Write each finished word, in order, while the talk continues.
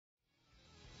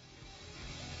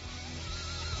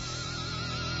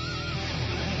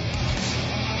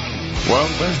Well,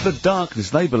 where's the darkness?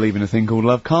 They believe in a thing called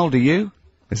love. Carl, do you?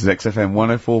 This is XFM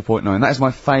 104.9. That is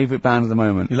my favourite band at the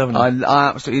moment. You love them? I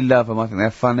absolutely love them. I think they're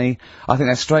funny. I think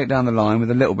they're straight down the line with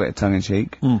a little bit of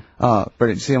tongue-in-cheek. Ah,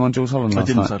 brilliant. Did you see them on Jules Holland last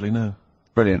night? I didn't, sadly, no.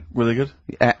 Brilliant. Were they good?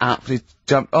 Yeah, absolutely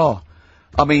jumped. Oh,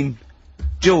 I mean,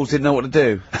 Jules didn't know what to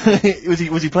do. was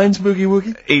he playing some Boogie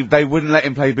Woogie? They wouldn't let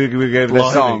him play Boogie Woogie over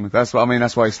their song. That's what I mean.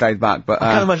 That's why he stayed back. But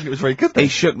I can't imagine it was very good. Then. He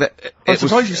shook the. I'm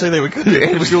surprised you say they were good.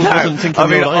 Jules wasn't thinking. I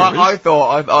mean, I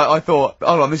thought. Hold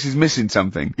on, this is missing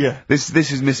something. Yeah. This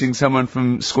is missing someone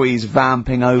from Squeeze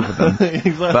vamping over them.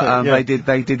 Exactly. But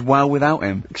they did well without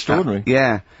him. Extraordinary.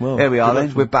 Yeah. Well, there we are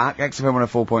then. We're back. XFM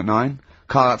 104.9.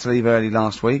 Carl had to leave early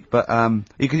last week, but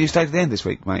you stay to the end this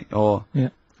week, mate. Or yeah.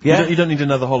 You don't need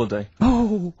another holiday.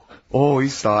 Oh, he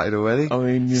started already. I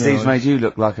mean, Steve's made you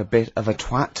look like a bit of a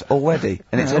twat already,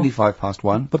 and it's only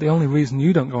 1:05. But the only reason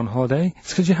you don't go on holiday is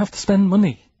because you have to spend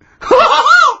money.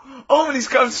 Oh, and he's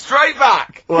come straight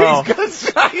back. Well, he's come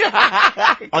straight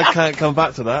back. I can't come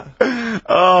back to that.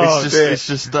 Oh, it's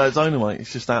just dynamite.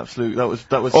 It's just absolute. That was.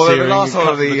 Although the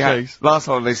last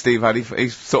holiday Steve had, he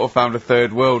sort of found a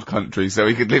third world country so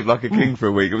he could live like a king for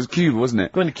a week. It was Cuba, wasn't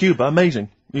it? Going to Cuba, amazing.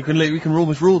 You can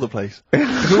almost rule the place.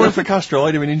 If it weren't for Castro,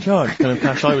 I'd have been in charge. Kind of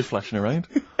cash I was flashing around.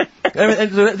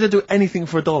 They do anything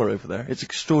for $1 over there. It's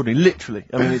extraordinary, literally.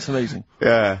 I mean, it's amazing.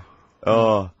 Yeah.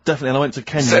 Oh. Definitely, and I went to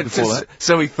Kenya before that.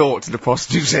 So he thought to the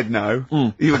prostitute, said no.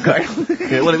 You were going.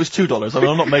 Yeah, well, it was $2. I mean,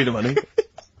 I'm not made of money.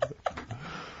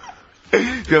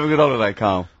 Did you have a good holiday,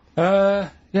 Carl? Yeah,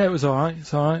 it was alright.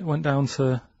 It's alright. Went down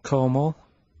to Cornwall.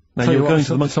 Now, you're going to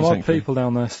the monkey some odd sanctuary. people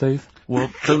down there, Steve. Well,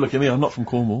 don't look at me, I'm not from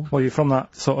Cornwall. Well, you're from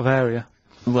that sort of area.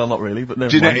 Well, not really, but never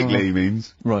Genetically, he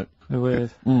means. Right. They're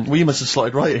weird. Well, you must have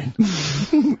slotted right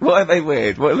in. What are they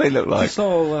weird? What do they look like? Just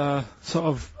all, sort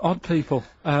of odd people.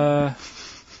 A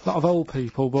lot of old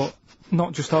people, but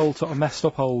not just old, sort of messed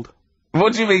up old.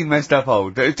 What do you mean messed up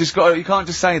old? You can't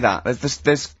just say that. There's...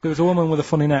 There was a woman with a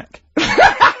funny neck.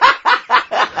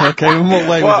 Okay, in what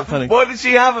way was it funny? Why did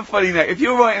she have a funny neck? If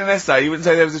you were writing an essay, you wouldn't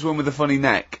say there was this woman with a funny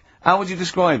neck. How would you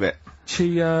describe it?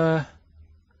 She sort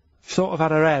of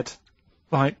had her head,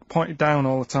 like, pointed down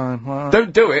all the time. Like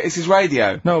Don't do it, it's his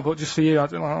radio. No, but just for you, I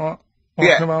do like that.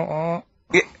 Yeah. About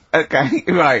Yeah, okay,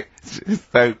 right.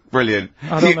 So, brilliant.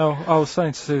 I don't know, I was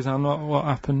saying to Suzanne, what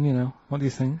happened, you know, what do you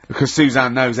think? Because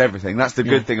Suzanne knows everything. That's the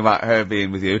good thing about her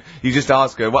being with you. You just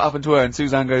ask her, what happened to her? And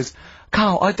Suzanne goes,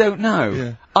 Carl, I don't know.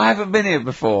 Yeah. I haven't been here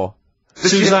before.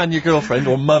 Suzanne, your girlfriend,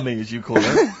 or mummy as you call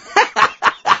her.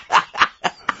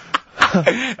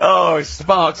 Oh,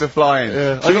 sparks are flying.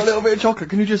 Yeah. I got a little bit of chocolate.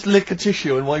 Can you just lick a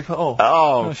tissue and wipe it off?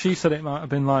 Oh. No, she said it might have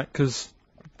been like, because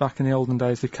back in the olden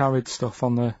days they carried stuff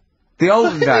on the... The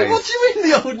olden days? What do you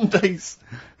mean the olden days?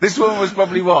 This woman was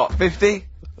probably what, 50?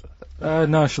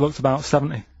 No, she looked about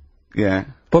 70. Yeah.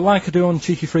 But like I do on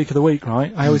Cheeky Freak of the Week,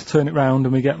 right, I always turn it round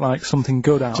and we get like something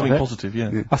good out of it. Something positive,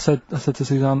 yeah. I said to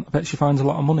Suzanne, I bet she finds a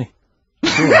lot of money.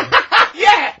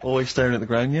 Yeah! Always staring at the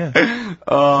ground, yeah.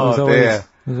 Oh, dear.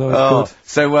 It was always good.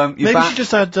 So, you're Maybe back... she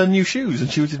just had new shoes and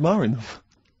she was admiring them.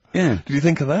 Yeah. Did you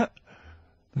think of that?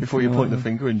 Before you point the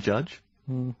finger and judge?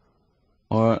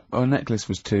 Or a necklace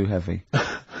was too heavy.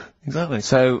 Exactly.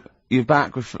 So, you're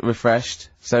back refreshed.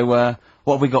 So,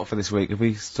 what have we got for this week? Have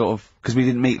we sort of... Because we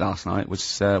didn't meet last night,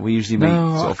 which, we usually meet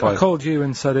sort of... I called you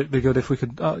and said it'd be good if we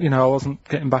could, you know, I wasn't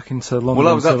getting back into London. Well,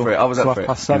 I was up for it, I was up for it.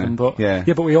 7:30, but... Yeah.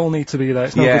 Yeah, but we all need to be there.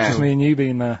 It's not good just me and you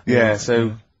being there. Yeah,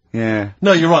 so... Yeah.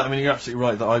 No, you're right. I mean, you're absolutely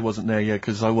right that I wasn't there yet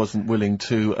because I wasn't willing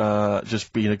to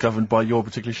just be governed by your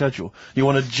particular schedule. You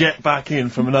want to jet back in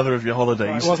from another of your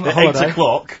holidays It wasn't at a holiday. 8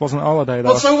 o'clock. It wasn't a holiday,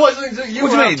 though. Well, so what? You What do were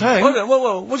you out mean? of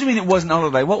town. What do you mean it wasn't a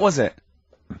holiday? What was it?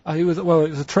 It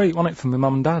was a treat, wasn't it, for my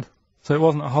mum and dad? So it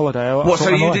wasn't a holiday. What, so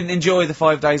you didn't enjoy the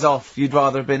 5 days off? You'd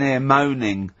rather have been here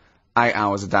moaning 8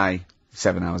 hours a day,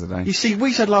 7 hours a day? You see,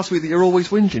 we said last week that you're always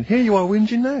whinging. Here you are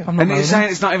whinging now. I'm not And you're moaning. saying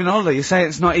it's not even a holiday. You're saying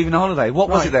it's not even a holiday. What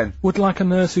was it then? Would like a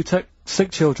nurse who took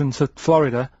sick children to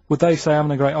Florida, would they say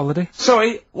having a great holiday?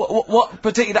 Sorry, what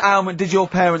particular ailment did your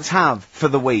parents have for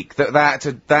the week that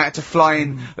they had to fly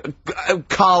in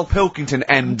Carl Pilkington,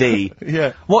 MD?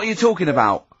 Yeah. What are you talking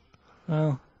about?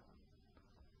 Well,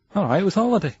 alright, it was a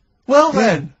holiday. Well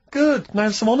then, good. Now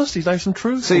some honesty, now some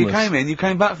truth. So you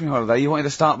came back from your holiday, you wanted to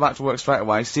start back to work straight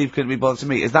away, Steve couldn't be bothered to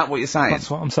meet. Is that what you're saying? That's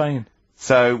what I'm saying.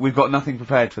 So we've got nothing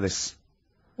prepared for this.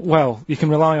 Well, you can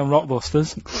rely on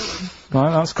Rockbusters.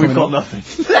 Right, that's coming We've got up. nothing.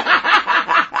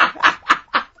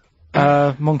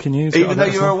 Monkey News. Even though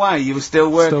you were away, you were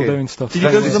still working. Still doing stuff. Did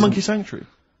you go to the Monkey Sanctuary?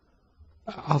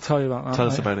 I'll tell you about that. Tell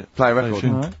us about it. Play a record.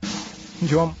 Alright. Do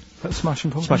you want Smashing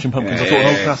Pumpkins? Smashing Pumpkins. I thought an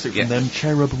old classic from them,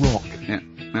 Cherub Rock. Yeah.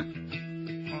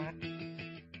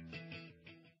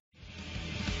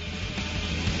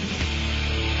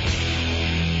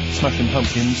 Smashing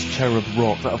Pumpkins, Cherub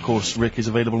Rock. That, of course, Rick, is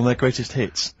available on their greatest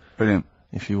hits, Brilliant.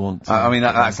 if you want. I mean,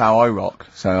 that's how I rock,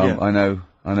 so Yeah. I know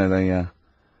they,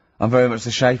 I'm very much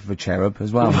the shape of a cherub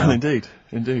as well. Well, now.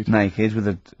 indeed. Naked with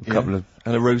a couple of...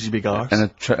 And a rosy big arse. And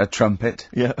a trumpet.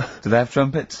 Yeah. Do they have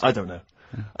trumpets? I don't know.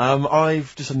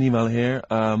 I've just had an email here,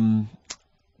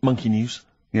 monkey news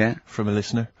Yeah. from a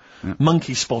listener. Yeah.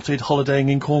 Monkey spotted holidaying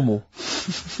in Cornwall.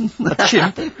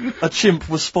 A chimp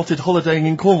was spotted holidaying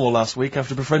in Cornwall last week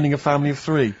after befriending a family of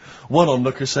 3. One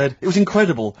onlooker said, "It was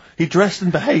incredible. He dressed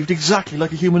and behaved exactly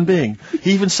like a human being.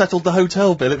 He even settled the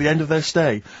hotel bill at the end of their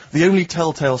stay. The only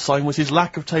telltale sign was his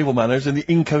lack of table manners and the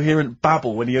incoherent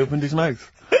babble when he opened his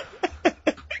mouth."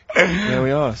 There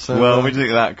we are. So, Well, what do you think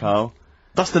of that, Carl?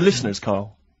 that's the listeners,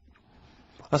 Carl.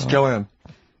 That's Joanne.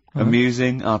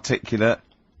 Amusing, articulate,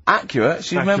 accurate.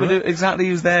 She remembered exactly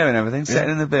who's there and everything,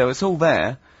 setting in the bill. It's all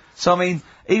there. So, I mean,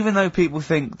 even though people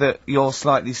think that you're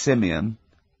slightly simian,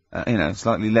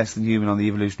 slightly less than human on the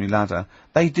evolutionary ladder,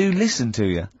 they do listen to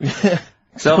you.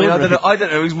 So, I mean, I don't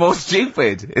know who's more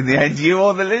stupid in the end, you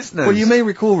or the listeners. Well, you may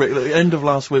recall, Rick, at the end of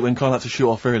last week when Carl had to shoot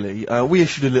off early, we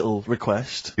issued a little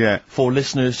request for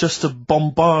listeners just to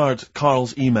bombard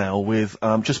Carl's email with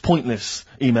just pointless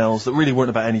emails that really weren't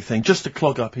about anything, just to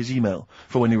clog up his email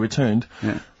for when he returned.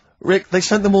 Yeah. Rick, they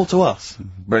sent them all to us.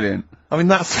 Brilliant. I mean,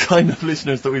 that's the kind of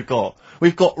listeners that we've got.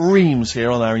 We've got reams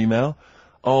here on our email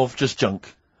of just junk.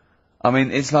 I mean,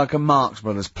 it's like a Marx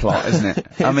Brothers plot, isn't it?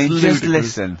 I mean, just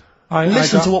ludicrous. listen.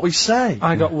 Listen to what we say.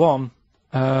 I got one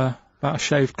about a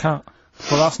shaved cat.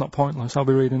 Well, that's not pointless. I'll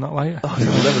be reading that later.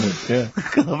 Oh, yeah.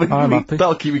 I'm happy.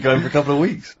 That'll keep you going for a couple of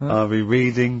weeks. I'll be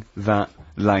reading that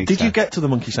later. Did you get to the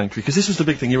monkey sanctuary? Because this was the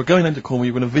big thing. You were going down to Cornwall,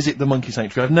 you were going to visit the monkey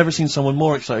sanctuary. I've never seen someone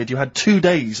more excited. You had 2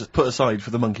 days put aside for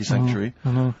the monkey sanctuary.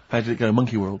 I know. How did it go,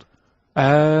 Monkey World? We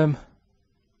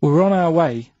were on our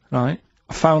way, right?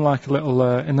 I found like a little,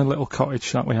 in the little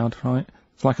cottage that we had, right?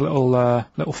 It's like a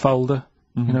little folder,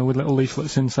 with little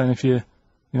leaflets in saying if you're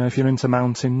into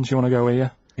mountains, you want to go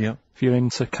here. Yeah. If you're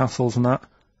into castles and that.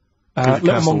 Go to Little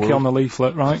Castle monkey World. on the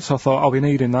leaflet, right? So I thought I'll be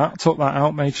needing that. Took that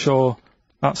out, made sure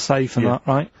that's safe and that,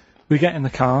 right? We get in the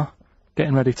car,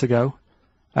 getting ready to go.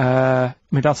 My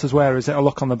dad says, "Where is it?" I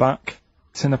look on the back.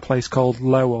 It's in a place called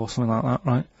Low or something like that,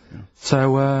 right? Yeah.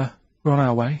 So, we're on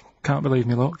our way. Can't believe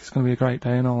me luck. It's going to be a great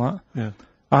day and all that. Yeah.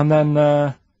 And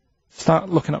then, start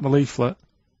looking at the leaflet,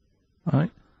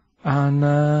 right?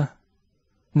 And,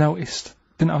 noticed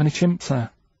didn't have any chimps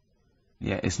there.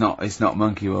 Yeah, it's not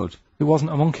Monkey World. It wasn't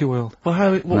a monkey world.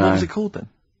 Well, what was it called then?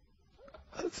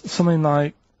 Something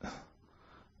like,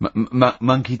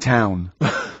 Monkey Town.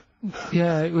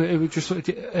 yeah, it was just,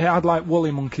 it had like woolly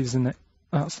monkeys in it.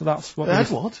 That's what It had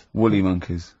what? Woolly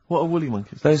monkeys. What are woolly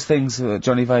monkeys? Those things,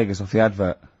 Johnny Vegas off the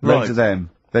advert. Loads of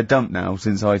them. They're dumped now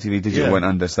since ITV Digital went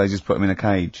under, so they just put them in a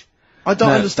cage. I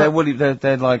don't understand. They're woolly,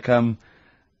 they're like,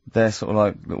 they're sort of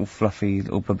like little fluffy,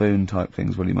 little baboon type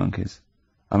things, woolly monkeys.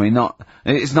 I mean,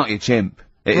 it's not your chimp.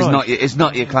 It's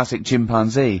not your classic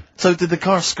chimpanzee. So did the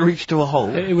car screech to a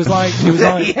halt? It was like,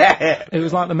 it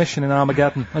was like the mission in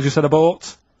Armageddon. I just said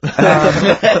abort. We're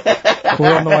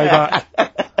on the way back.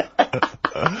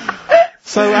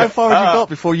 So how far have you got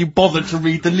before you bothered to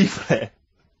read the leaflet?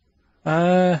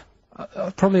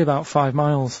 Probably about 5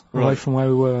 miles away from where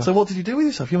we were. So what did you do with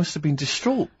yourself? You must have been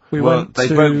distraught. They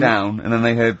broke down and then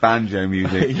they heard banjo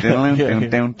music. No,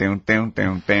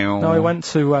 we went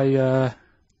to a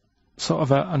sort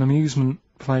of an amusement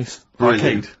place.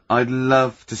 Brilliant. I'd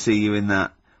love to see you in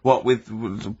that. What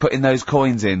with putting those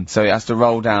coins in, so it has to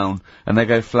roll down and they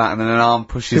go flat, and then an arm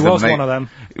pushes them. There was one of them.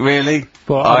 Really?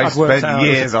 But I I'd worked spent out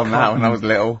years on that when I was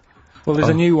little. Well, there's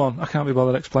a new one. I can't be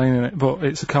bothered explaining it, but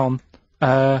it's a con.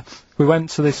 We went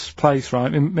to this place, right?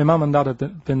 My mum and dad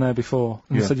had been there before,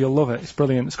 and they said you'll love it. It's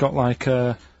brilliant. It's got like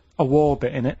a war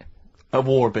bit in it. A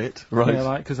war bit, right? Yeah,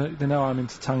 like because they know I'm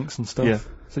into tanks and stuff. Yeah.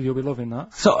 So you'll be loving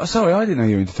that. So sorry, I didn't know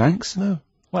you were into tanks. No.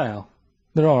 Well,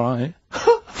 they're all right.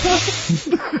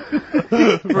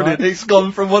 Brilliant. It's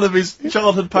gone from one of his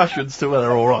childhood passions to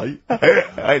they're all right.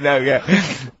 I know, yeah.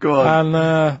 Go on.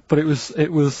 And but it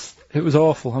was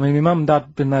awful. I mean, my mum and dad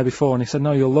had been there before, and he said,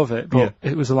 "No, you'll love it." But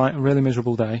it was like a really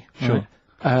miserable day. Sure.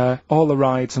 Right? All the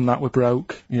rides and that were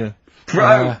broke. Yeah.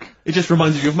 Broke. It just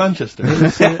reminds you of Manchester.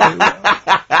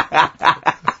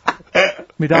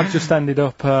 My dad just ended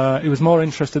up, he was more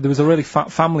interested, there was a really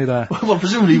fat family there. Well,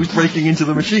 presumably he was breaking into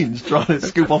the machines, trying to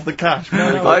scoop off the cash.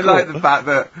 I like the fact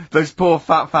that those poor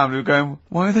fat family were going,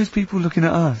 why are those people looking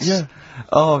at us? Yeah.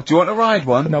 Oh, do you want to ride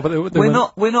one? No, but we're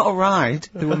not a ride.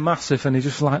 They were massive, and he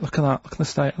just like, look at the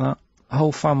state of that. The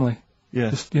whole family. Yeah.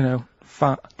 Just,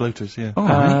 fat. Bloaters, yeah. All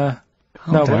right.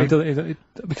 No, but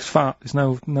because fat, there's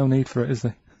no need for it, is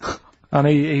there? And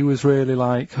he was really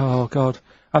like, oh God.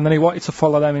 And then he wanted to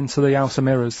follow them into the House of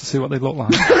Mirrors to see what they look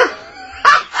like.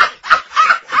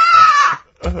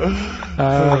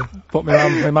 But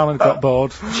my mum had got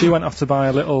bored. She went off to buy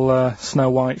a little Snow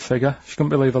White figure. She couldn't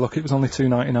believe her luck. It was only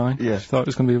 $2.99. Yeah. She thought it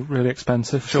was going to be really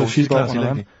expensive. Sure, so she bought one of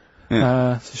them.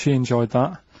 Yeah. So she enjoyed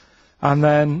that. And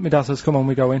then my dad says, come on,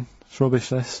 we go in. It's rubbish,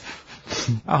 this.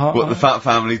 What, the fat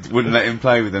family wouldn't let him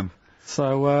play with them?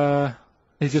 So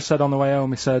he just said on the way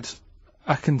home, he said,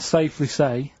 I can safely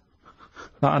say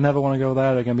that I never want to go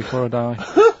there again before I die.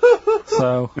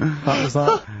 So that was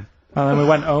that. And then we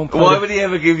went home. Why would he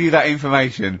ever give you that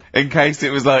information? In case it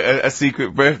was like a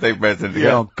secret birthday present. You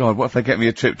go, oh God, what if they get me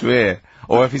a trip to here?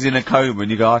 Or if he's in a coma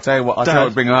and you go, I'll tell you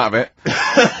what, bring him out of it.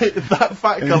 That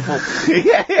fat couple.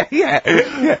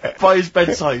 yeah. By his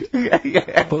bedside.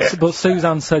 Yeah. But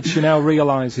Suzanne said she now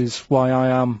realises why I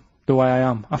am the way I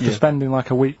am after spending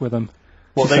like a week with them.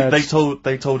 Well, they told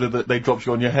her that they dropped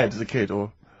you on your head as a kid,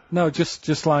 or? No,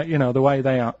 just like, you know, the way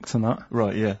they act and that.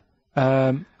 Right, yeah.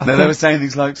 They were saying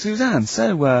things like, Suzanne,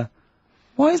 so,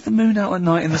 why is the moon out at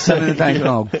night and the sun in the day?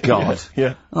 Oh, God.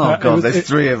 Yeah. Oh, God, there's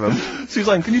 3 of them.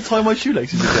 Suzanne, can you tie my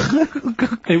shoelaces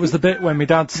again? It was the bit when my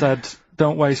dad said,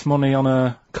 don't waste money on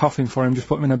a coffin for him, just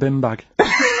put him in a bin bag.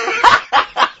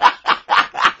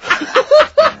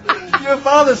 Your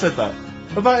father said that?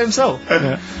 About himself?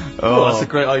 Yeah. Oh, that's a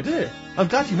great idea. I'm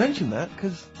glad you mentioned that,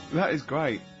 because That is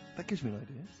great. that gives me an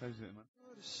idea.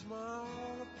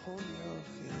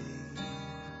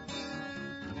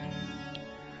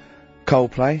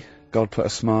 Coldplay, God Put a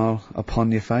Smile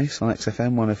Upon Your Face on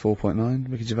XFM 104.9.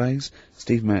 Ricky Gervais,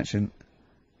 Steve Merchant,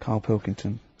 Carl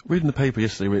Pilkington. Reading the paper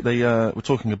yesterday, they were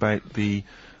talking about the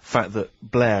fact that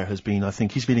Blair has been, I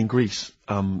think, he's been in Greece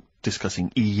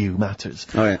discussing EU matters.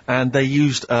 Oh, yeah. And they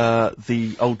used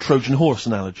the old Trojan horse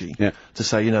analogy to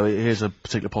say, you know, here's a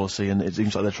particular policy and it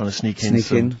seems like they're trying to sneak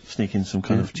in some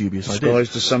kind of dubious idea.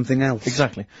 Disguised as something else.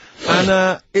 Exactly.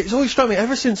 And it's always struck me,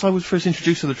 ever since I was first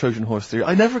introduced to the Trojan horse theory,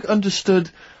 I never understood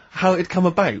how it come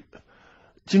about. Do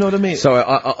you know what I mean?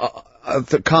 So,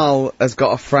 Carl has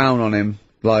got a frown on him,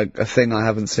 like a thing I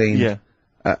haven't seen. Yeah.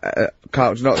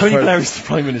 Carl, do you know what Tony Blair is the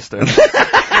Prime Minister.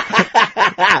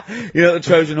 You know what the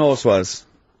Trojan horse was?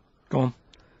 Go on.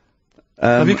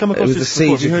 Have you come across it was this the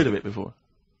before? siege Have you of- heard of it before?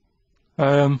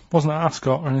 Wasn't it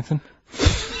Ascot or anything?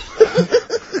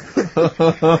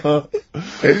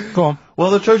 Go on.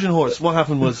 Well, the Trojan horse, what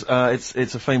happened was,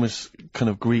 it's a famous kind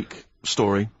of Greek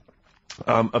story,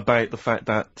 about the fact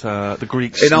that, the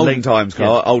Greeks... In olden times,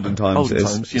 Carl. Olden times, Olden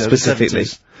times, you know, specifically. the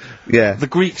 70s. Yeah. The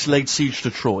Greeks laid siege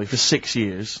to Troy for 6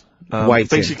 years. Waiting.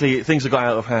 Basically, things had got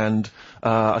out of hand.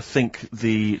 I think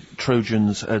the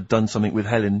Trojans had done something with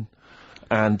Helen,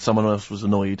 and someone else was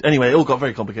annoyed. Anyway, it all got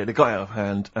very complicated. It got out of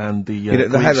hand, and the You know, the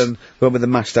Greeks- Helen, the one with the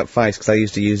mashed up face, because they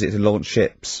used to use it to launch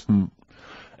ships.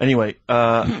 Anyway,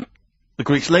 the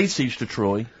Greeks laid siege to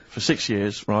Troy for 6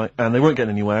 years, right? And they weren't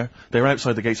getting anywhere. They were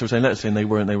outside the gates. They were saying, let us in. They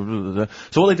weren't. They were. Blah, blah, blah.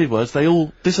 So what they did was they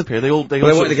all disappeared. They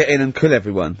wanted to get in and kill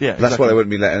everyone. Yeah, That's why they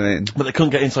wouldn't be letting in. But they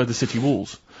couldn't get inside the city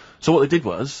walls. So what they did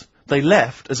was they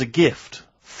left as a gift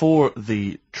for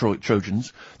the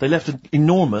Trojans. They left an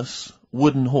enormous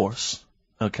wooden horse,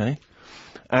 okay,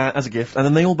 as a gift, and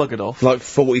then they all buggered off. Like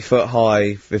 40 foot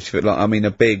high, 50 foot long, I mean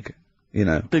a big, you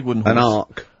know, Big wooden horse. an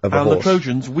arc of a And horse. the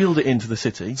Trojans wheeled it into the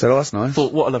city. So that's nice.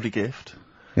 Thought, what a lovely gift.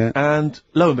 Yeah. And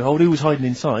lo and behold, who was hiding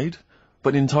inside?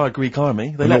 But the entire Greek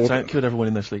army. They leapt out, killed everyone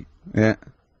in their sleep. Yeah.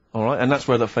 Alright, and that's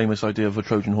where that famous idea of a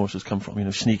Trojan horse has come from, you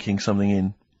know, sneaking something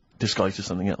in, disguised as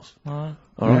something else. Alright?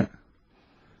 Yeah.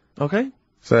 Okay?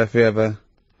 So if you ever...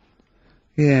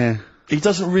 Yeah. He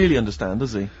doesn't really understand,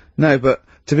 does he? No, but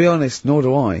to be honest, nor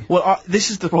do I. Well, this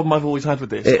is the problem I've always had with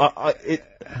this. It-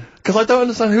 Because I don't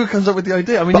understand who comes up with the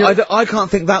idea. I mean, But I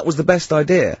can't think that was the best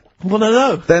idea. well,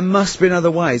 no. There must be other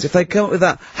ways. If they come up with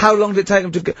that, how long did it take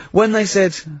them to go? When they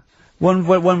said... One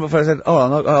fellow said,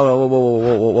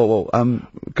 whoa,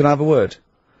 can I have a word?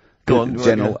 Go on,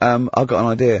 General. I've got an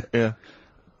idea. Yeah.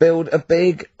 Build a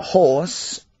big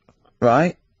horse,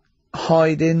 right?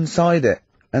 Hide inside it.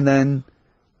 And then,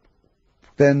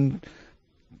 I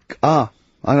know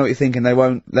what you're thinking, they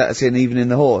won't let us in even in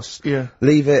the horse. Yeah.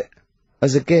 Leave it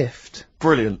as a gift.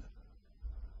 Brilliant.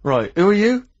 Right, who are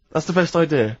you? That's the best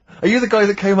idea. Are you the guy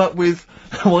that came up with,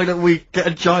 why don't we get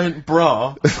a giant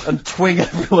bra and twing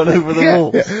everyone over the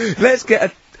walls? Yeah. Let's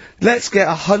get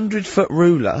a 100-foot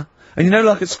ruler. And you know,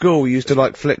 like at school, we used to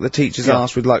like flick the teacher's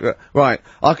ass with like right,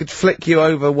 I could flick you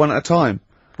over one at a time.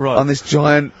 Right. On this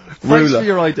giant Thanks ruler. for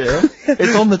your idea.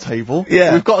 It's on the table.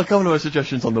 Yeah. We've got a couple of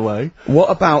suggestions on the way. What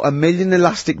about 1 million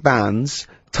elastic bands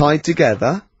tied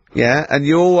together, yeah, and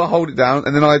you all hold it down,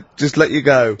 and then I just let you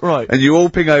go. Right. And you all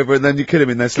ping over, and then you kill him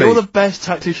in their sleep. You're the best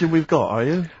tactician we've got, are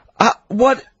you?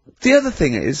 What? The other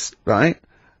thing is, right,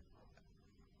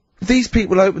 these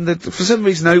people for some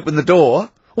reason open the door.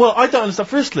 Well, I don't understand.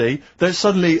 Firstly, there's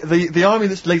suddenly, the army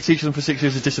that's laid siege to them for 6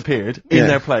 years has disappeared. In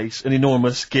their place, an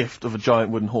enormous gift of a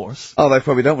giant wooden horse. Oh, they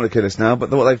probably don't want to kill us now, but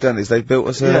what they've done is they've built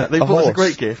us a they've a bought us a horse.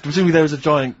 great gift. Presumably there was a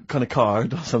giant kind of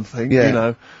card or something, Yeah. you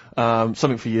know.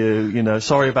 Something for you,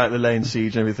 sorry about the laying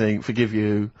siege and everything, forgive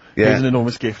you. Yeah. Here's an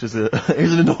enormous gift here's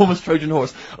an enormous Trojan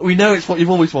horse. We know it's what you've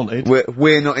always wanted.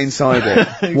 We're not inside it.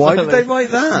 Exactly. Why did they write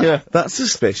that? Yeah. That's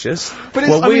suspicious. But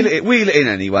well, wheel it in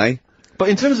anyway. But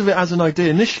in terms of it as an idea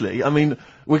initially, I mean,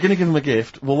 we're going to give him a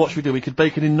gift. Well, what should we do? We could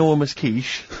bake an enormous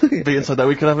quiche, be inside that.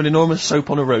 We could have an enormous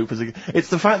soap on a rope it's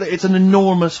the fact that it's an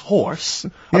enormous horse,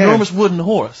 an enormous wooden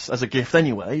horse as a gift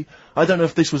anyway. I don't know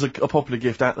if this was a popular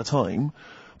gift at the time,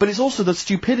 but it's also the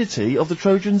stupidity of the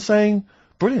Trojans saying,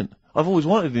 brilliant. I've always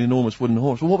wanted an enormous wooden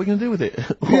horse. Well, what are we going to do with it?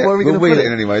 Where are we going to wheel put it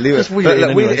in anyway. Leave Just it. wheel it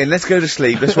in Wheel anyway. it in. Let's go to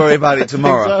sleep. Let's worry about it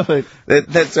tomorrow.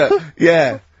 Exactly.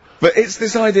 Yeah. But it's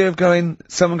this idea of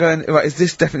someone going, right, is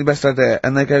this definitely the best idea?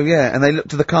 And they go, yeah, and they look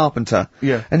to the carpenter.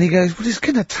 Yeah. And he goes, well, it's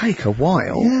gonna take a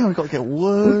while. Yeah, we've got to get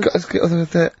wood. We've got to get other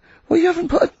that. Well, you haven't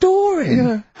put a door in.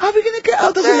 Yeah. How are we gonna get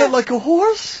up That there? doesn't look like a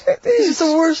horse. It is. This is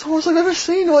the worst horse I've ever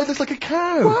seen. Why, it looks like a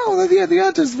cow. Wow, the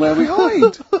udder's where we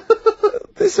hide.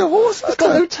 There's a horse. It's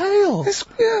got no tail. That's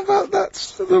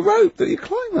the rope that you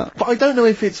climb up. But I don't know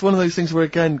if it's one of those things where,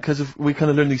 again, because we kind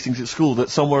of learn these things at school,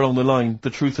 that somewhere along the line, the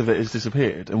truth of it has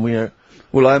disappeared, and we are...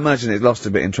 Well, I imagine it's lost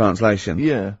a bit in translation.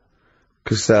 Yeah.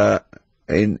 Because,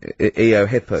 in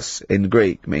Eohippus in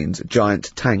Greek means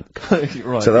giant tank.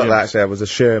 Right, So that actually was a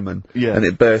Sherman. Yeah. And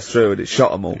it burst through and it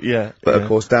shot them all. Yeah. But of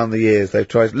course, down the years, they've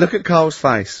tried... Look at Carl's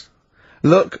face.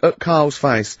 Look at Carl's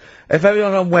face. If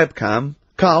everyone on webcam...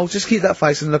 Carl, just keep that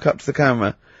face and look up to the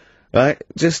camera. Right?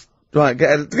 Just... Right,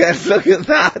 get a look at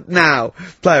that now.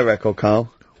 Play a record,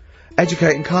 Carl.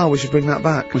 Educating Carl, we should bring that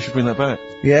back. We should bring that back.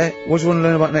 Yeah? What do you want to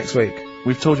learn about next week?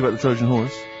 We've told you about the Trojan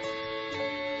horse.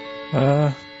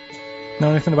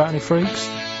 Know anything about any freaks?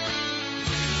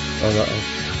 Oh,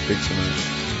 that'll big tonight.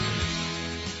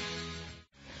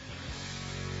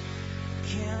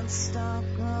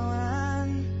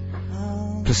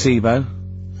 Placebo.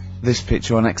 This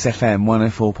picture on XFM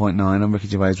 104.9. I'm Ricky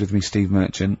Gervais, with me Steve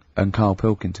Merchant and Carl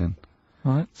Pilkington.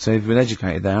 Right. So you've been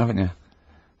educated there, haven't you?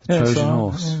 The Trojan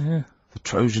horse. Yeah. The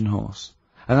Trojan horse.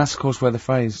 And that's of course where the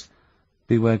phrase,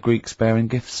 beware Greeks bearing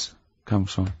gifts,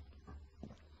 comes from.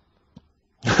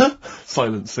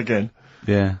 Silence again.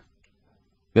 Yeah.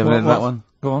 You ever heard of that one?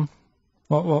 Go on.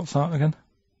 What's that again?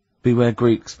 Beware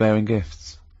Greeks bearing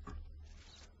gifts.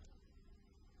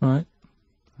 Right.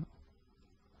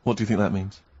 What do you think that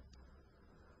means?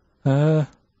 I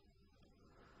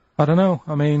don't know.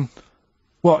 I mean,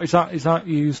 what is that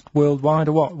used worldwide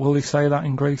or what? Will he say that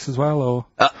in Greece as well, or?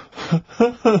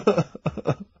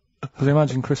 Because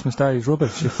imagine Christmas Day is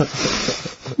rubbish.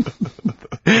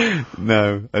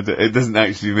 No, it doesn't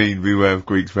actually mean beware of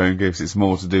Greeks bearing gifts. It's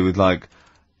more to do with, like,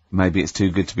 maybe it's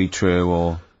too good to be true,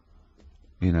 or,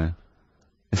 you know.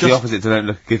 It's the opposite to don't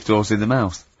look a gift horse in the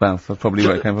mouth. That's probably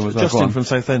where it came from as well. Justin from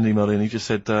Southend emailed in, he just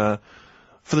said,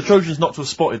 for the Trojans not to have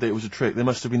spotted that it was a trick, they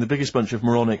must have been the biggest bunch of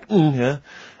moronic,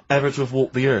 ever to have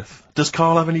walked the earth. Does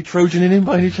Carl have any Trojan in him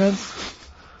by any chance?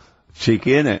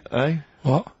 Cheeky, innit? Eh?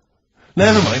 What?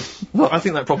 Never mind. I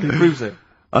think that probably proves it.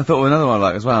 I thought of another one I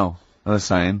like as well. I was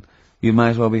saying, you may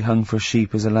as well be hung for a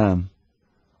sheep as a lamb.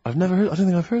 I don't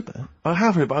think I've heard that. I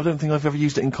have heard it, but I don't think I've ever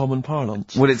used it in common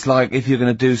parlance. Well, it's like, if you're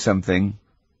going to do something,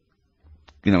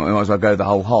 you know, you might as well go the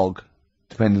whole hog,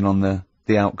 depending on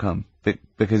the outcome.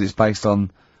 Because it's based on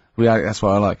reality. That's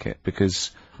why I like it, because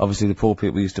obviously the poor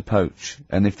people used to poach,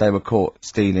 and if they were caught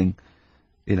stealing,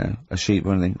 you know, a sheep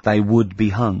or anything, they would be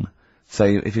hung. So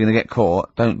if you're going to get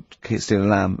caught, don't steal a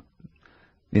lamb,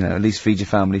 you know, at least feed your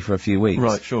family for a few weeks.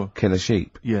 Right, sure. Kill a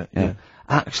sheep. Yeah.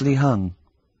 Actually hung,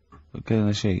 but killing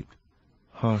a sheep.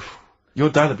 Oh, your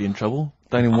dad would be in trouble,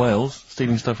 down in Wales,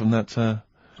 stealing stuff from that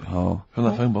from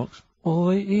that phone box.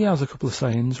 Well, he has a couple of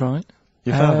sayings, right?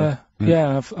 Your father?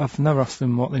 Yeah, I've never asked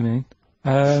him what they mean.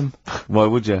 Why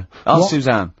would you? Ask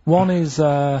Suzanne. One is,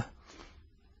 don't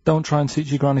try and teach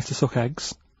your granny to suck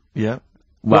eggs. Yeah.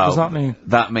 What does that mean?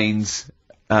 That means,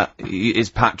 it's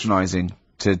patronising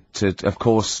of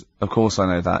course I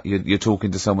know that. You're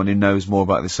talking to someone who knows more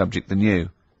about this subject than you.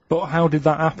 But how did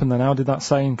that happen then? How did that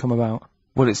saying come about?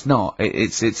 Well, it's not.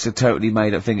 It's a totally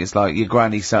made up thing. It's like, your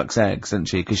granny sucks eggs, doesn't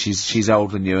she? Because she's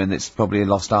older than you, and it's probably a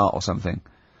lost art or something.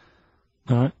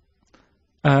 Alright.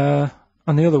 And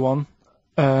the other one,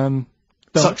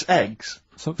 Sucks eggs?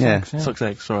 Sucks Yeah. eggs, yeah. Sucks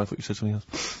eggs. Sorry, I thought you said something else.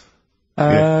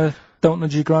 Don't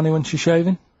nudge your granny when she's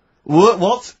shaving.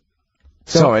 What?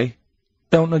 Sorry.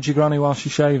 Don't nudge your granny while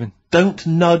she's shaving. Don't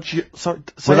nudge your... Sorry,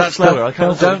 say Well, it slower. I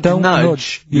can't... Don't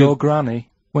nudge your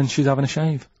granny when she's having a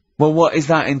shave. Well, what is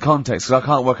that in context? Because I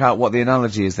can't work out what the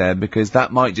analogy is there, because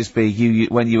that might just be you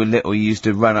when you were little, you used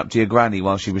to run up to your granny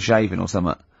while she was shaving or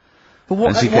something. But why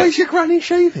is your granny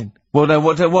shaving? Well, no,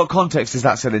 what context is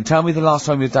that said in? Tell me the last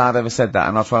time your dad ever said that,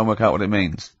 and I'll try and work out what it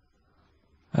means.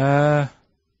 Can't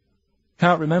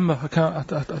remember. I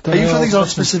don't Are know. you sure these aren't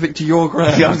specific to your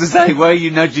granny? Yeah, I was to say, were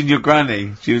you nudging your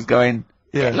granny? She was going,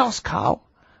 get lost, Carl.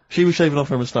 She was shaving off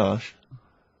her moustache.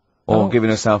 Or giving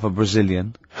herself a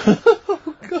Brazilian.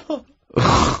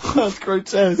 That's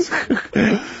grotesque.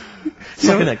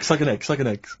 Suck an egg. Try and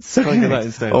get that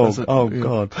instead.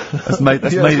 God. That's made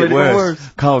it worse.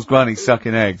 Carl's granny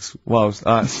sucking eggs. Whilst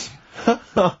that is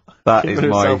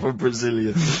herself a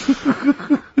Brazilian.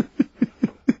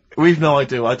 We've no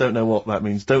idea. I don't know what that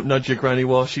means. Don't nudge your granny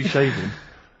while she's shaving.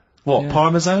 What,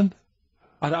 Parmesan?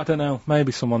 I don't know.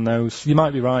 Maybe someone knows. You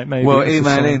might be right. Maybe. Well,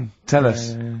 email in. Tell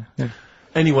us. Yeah.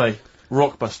 Anyway,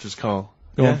 Rockbusters, Carl.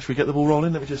 Go on. Should we get the ball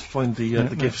rolling? Let me just find the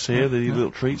gifts here, the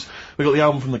little treats. We've got the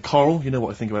album from the Coral. You know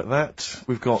what I think about that.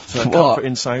 We've got Comfort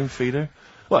in Sound Feeder.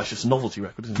 Well, it's just a novelty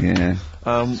record, isn't it? Yeah.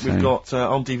 We've got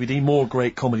on DVD more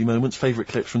great comedy moments, favourite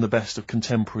clips from the best of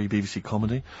contemporary BBC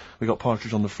comedy. We've got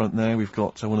Partridge on the front there. We've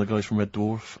got one of the guys from Red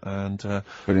Dwarf and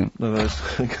Brilliant. those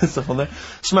good stuff on there.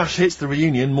 Smash Hits, the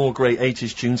reunion, more great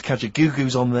 80s tunes.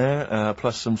 Kaja-Goo-Goo's on there,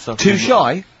 plus some stuff. Too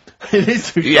Shy? It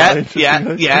is Too Shy.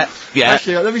 Yeah.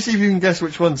 Actually, let me see if you can guess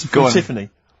which one's from Tiffany.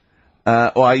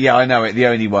 Well, yeah, I know it. The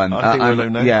only one. I think we're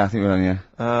alone now. Yeah, I think we're alone, yeah.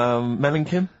 Mel and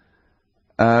Kim.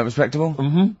 Respectable?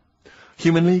 Mm-hmm.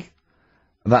 Human League.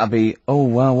 That'd be, oh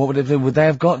wow, what would they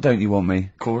have got Don't You Want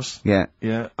Me? Of course. Yeah.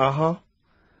 Yeah. Uh-huh.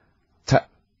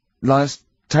 Lies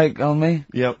Take On Me?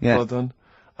 Yep, Yeah. well done.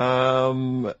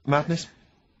 Madness.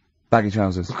 Baggy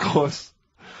Trousers. Of course.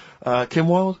 Kim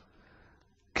Wilde.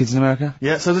 Kids in America?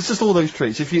 Yeah, so there's just all those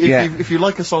treats. If you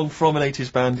like a song from an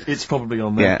 80s band, it's probably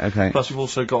on there. Yeah, okay. Plus we've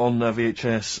also got on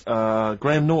VHS,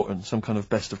 Graham Norton, some kind of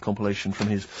best of compilation from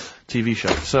his TV show.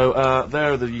 So,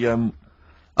 there are the,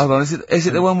 Hold on, is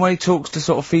it the one where he talks to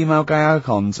sort of female gay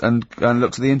icons and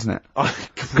looks at the internet?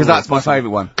 Because that's my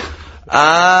favourite one.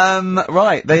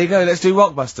 Right, there you go, let's do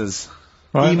Rockbusters.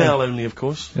 Right, email only, of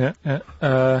course. Yeah.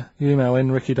 You email in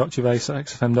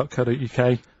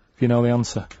ricky.gervais@xfm.co.uk if you know the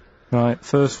answer. Right,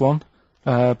 first one.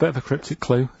 Bit of a cryptic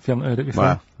clue, if you haven't heard it before.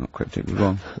 Well, not cryptic, go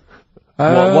on.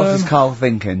 What is Carl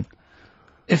thinking?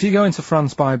 If you go into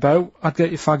France by boat, I'd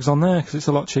get your fags on there, because it's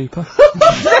a lot cheaper.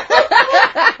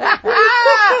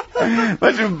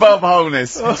 Imagine Bob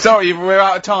Holness. Sorry, we're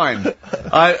out of time.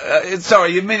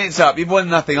 Sorry, your minute's up. You've won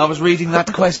nothing. I was reading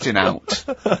that question out.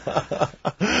 Sorry,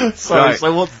 right.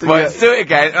 so what's the... Well, let's do it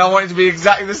again, and I want it to be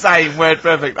exactly the same, word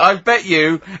perfect. I bet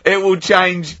you it will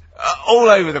change all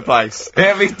over the place.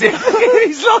 It'll be different.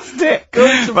 He's lost it. Go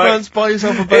into France, buy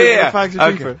yourself a boat and the fags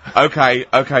are cheaper.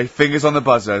 Okay, fingers on the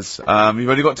buzzers. You've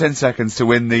only got 10 seconds to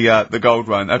win the gold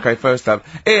run. Okay, first up.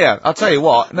 Here, I'll tell you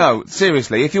what, no,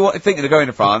 seriously, if you're thinking of going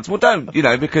to France, well don't,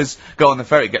 because go on the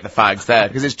ferry, get the fags there,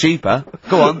 because it's cheaper.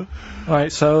 Go on.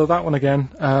 Right, so that one again.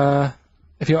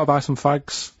 If you want to buy some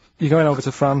fags, you're going over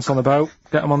to France on a boat,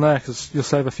 get them on there, because you'll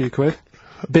save a few quid.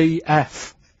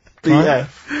 BF. BF. Right?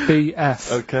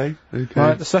 BF. Okay.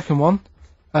 Right, the second one.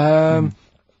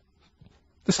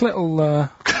 This little,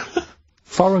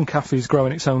 foreign cafe's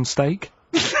growing its own steak.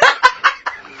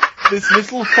 This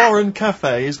little foreign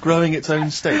cafe is growing its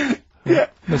own steak. Yeah.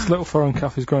 This little foreign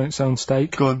cafe's growing its own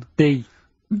steak. Go on. D.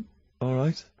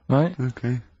 Alright. Right?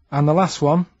 Okay. And the last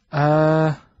one, Is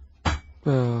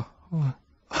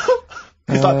that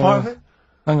part of it?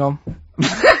 Hang on.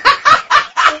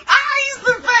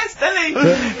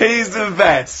 He's the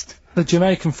best. The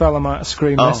Jamaican fella might have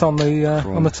screamed this on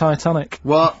the Titanic.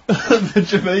 What? The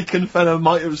Jamaican fella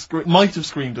might have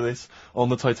screamed this on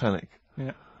the Titanic.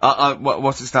 Yeah.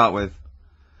 What's it start with?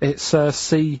 It's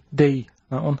CD,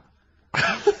 that one.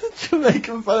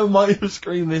 Jamaican fella might have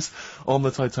screamed this on the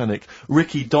Titanic.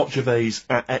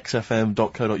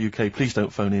 Ricky.gervais@xfm.co.uk. Please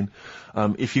don't phone in.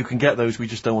 If you can get those, we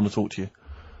just don't want to talk to you.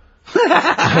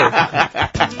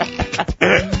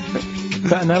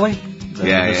 Better Nelly?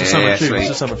 Yeah, it's a summer tune. sweet. It's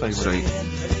a summer favourite. Sweet.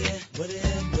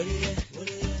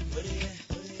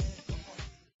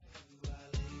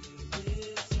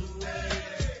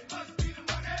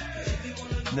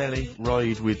 Nelly,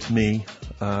 Ride With Me.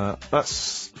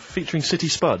 That's featuring City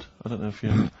Spud. I don't know if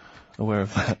you're aware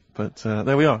of that, but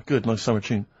there we are. Good, nice summer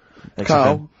tune.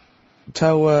 Carl,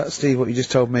 tell Steve what you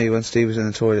just told me when Steve was in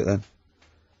the toilet then.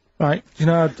 Right, you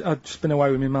know, I'd just been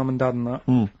away with my mum and dad and that.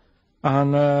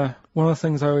 And one of the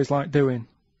things I always like doing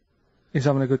is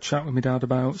having a good chat with my dad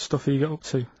about stuff he got up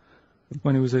to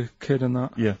when he was a kid and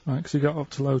that. Yeah. Right, because he got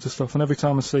up to loads of stuff, and every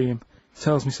time I see him, he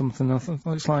tells me something, and I think,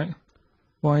 it's like,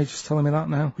 why are you just telling me that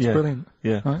now? It's brilliant.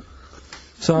 Yeah. Right?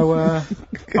 So,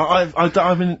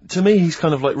 I mean, to me, he's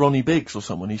kind of like Ronnie Biggs or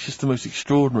someone. He's just the most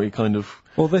extraordinary kind of.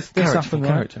 Well, this happened,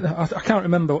 right? character. I can't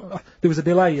remember. There was a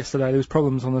delay yesterday. There was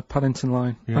problems on the Paddington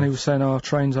line, and he was saying, "Oh,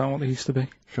 trains aren't what they used to be."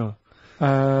 Sure.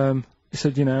 He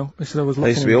said, I was looking. They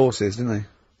used to be horses, didn't they?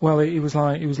 Well, he was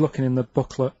looking in the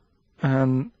booklet,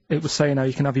 and it was saying,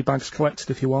 you can have your bags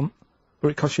collected if you want, but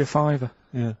it costs you £5.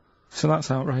 Yeah. So that's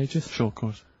outrageous. Sure, of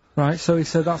course. Right, so he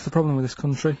said that's the problem with this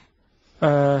country.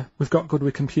 We've got good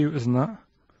with computers and that,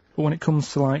 but when it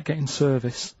comes to, like, getting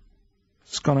service,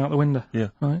 it's gone out the window. Yeah.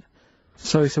 Right?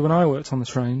 So he said, when I worked on the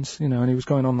trains, and he was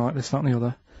going on like this, that and the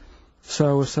other.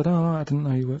 So I said, I didn't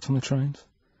know you worked on the trains.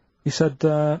 He said,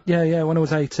 yeah, when I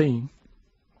was 18,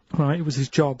 right, it was his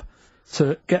job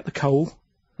to get the coal,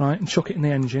 right, and chuck it in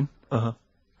the engine. Uh-huh.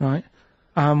 Right?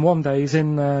 And one day he's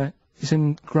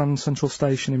in Grand Central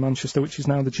Station in Manchester, which is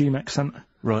now the GMEX Centre.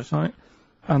 Right. Right?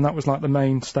 And that was like the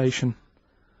main station.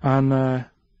 And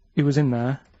he was in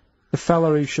there. The fella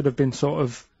who should have been sort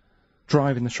of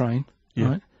driving the train,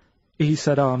 right? He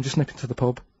said, I'm just nipping to the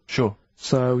pub. Sure.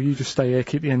 So you just stay here,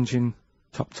 keep the engine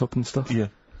topped up and stuff. Yeah.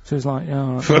 So he's like, yeah,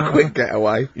 all right. For a quick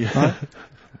getaway. Yeah. Right?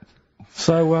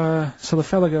 So the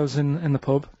fella goes in the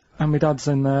pub, and my dad's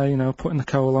in there, putting the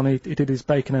coal on. He did his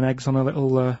bacon and eggs on a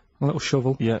little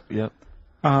shovel. Yeah, yeah.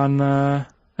 And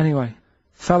anyway,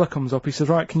 fella comes up. He says,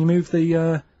 right, can you move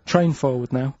the train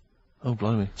forward now? Oh,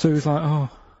 blimey. So he was like, oh.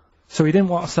 So he didn't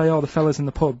want to say, the fella's in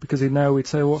the pub, because he'd know he'd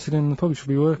say, well, what's he doing in the pub? He should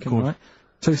be working, right?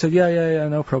 So he said, yeah,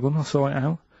 no problem. I'll sort it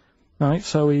out. Right,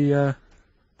 so he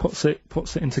puts it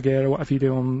into gear or whatever you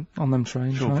do on them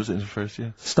trains. Sure, right? puts it into first,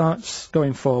 yeah. Starts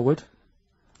going forward.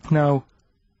 Now,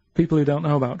 people who don't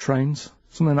know about trains,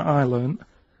 something that I learnt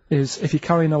is if you're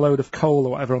carrying a load of coal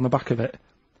or whatever on the back of it,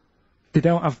 they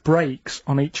don't have brakes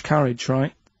on each carriage,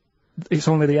 right? It's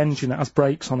only the engine that has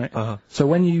brakes on it. Uh-huh. So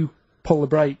when you pull the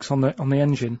brakes on the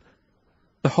engine,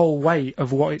 the whole weight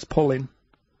of what it's pulling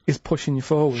is pushing you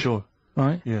forward. Sure.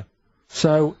 Right? Yeah.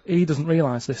 So he doesn't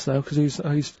realise this though, because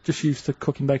he's just used to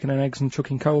cooking bacon and eggs and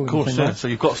chucking coal. Of course, and yeah. right? So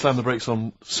you've got to slam the brakes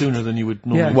on sooner than you would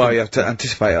normally. Yeah. Well, you have to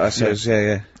anticipate it, I suppose.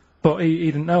 Yeah. But he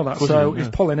didn't know that, course so he didn't, he's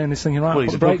yeah. pulling in, he's thinking, right,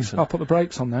 Well, I'll put the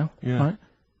brakes on now. Yeah. Right?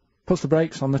 Puts the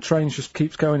brakes on, the train just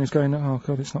keeps going, he's going, oh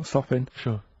god, it's not stopping.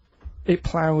 Sure. It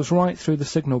ploughs right through the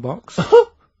signal box.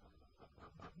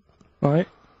 Right?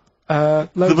 Loads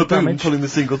The of baboon damage. pulling the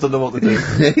signals don't know what to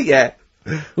do. Yeah.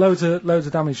 Loads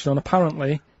of damage done.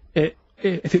 Apparently,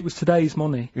 if it was today's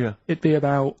money, Yeah. it'd be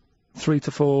about £3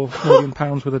 to £4 million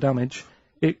worth of damage.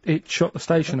 It shut the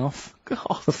station off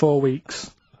for 4 weeks.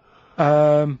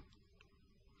 But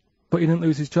he didn't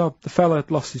lose his job. The fella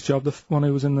had lost his job, the one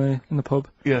who was in the pub.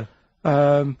 Yeah.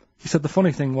 He said the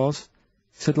funny thing was,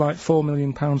 he said like £4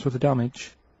 million worth of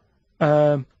damage.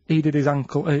 He did his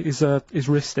ankle, his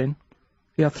wrist in.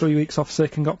 He had 3 weeks off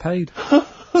sick and got paid. So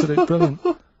it's brilliant.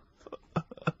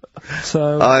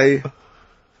 So I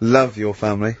love your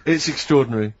family. It's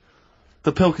extraordinary.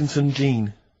 The Pilkinson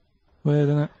gene. weird,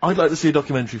 isn't it? I'd like to see a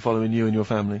documentary following you and your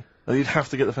family. You'd have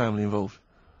to get the family involved.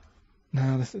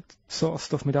 No, this sort of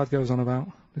stuff my dad goes on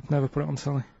about. They'd never put it on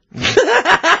telly.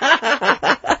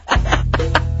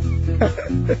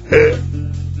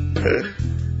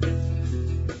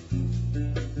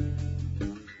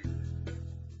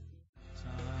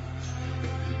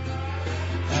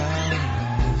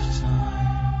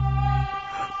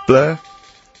 Blur.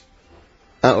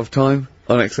 Out of Time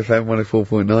on XFM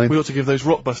 104.9. We ought to give those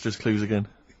Rockbusters clues again.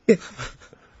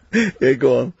 Yeah,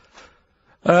 go on.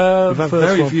 We've had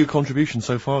very one. few contributions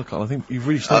so far, Carl. I think you've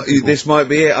really stumped people. This might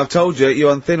be it. I've told you,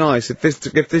 you're on thin ice. If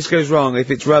this goes wrong,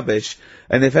 if it's rubbish,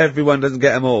 and if everyone doesn't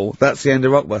get them all, that's the end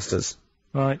of Rockbusters.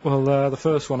 Right, well, the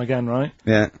first one again, right?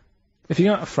 Yeah. If you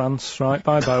go to France, right,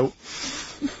 by boat,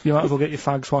 you might as well get your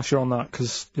fags whilst you're on that,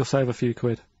 because you'll save a few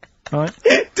quid. Right?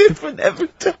 Different every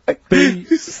time.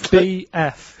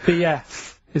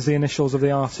 BF is the initials of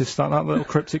the artist that little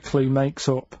cryptic clue makes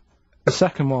up. The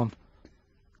second one,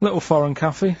 little foreign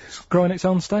cafe, it's growing its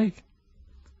own steak.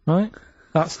 Right?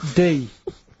 That's D.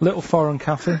 Little foreign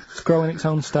cafe, it's growing its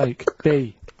own steak.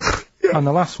 D. And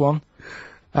the last one,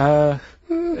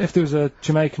 if there was a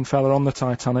Jamaican fella on the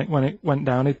Titanic when it went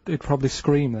down, he'd probably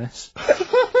scream this.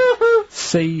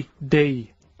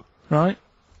 CD. Right?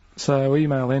 So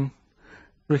email in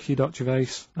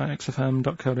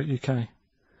ricky.gervais@xfm.co.uk.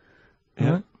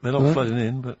 Yeah, Right? they're not flooding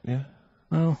in, but yeah.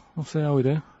 Well, we'll see how we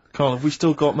do. Carl, have we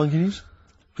still got monkey news?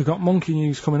 We've got monkey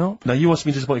news coming up. Now, you must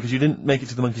be disappointed because you didn't make it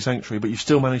to the monkey sanctuary, but you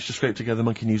still managed to scrape together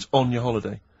monkey news on your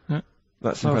holiday. Yeah.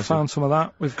 That's So I impressive. found some of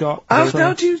that. We've got...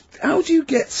 How do you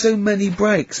get so many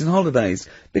breaks and holidays?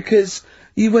 Because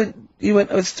you went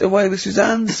away with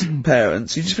Suzanne's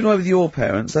parents. You've just been away with your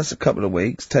parents. That's a couple of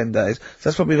weeks, 10 days. So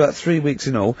that's probably about 3 weeks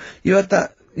in all. You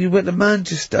went to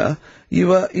Manchester. You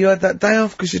had that day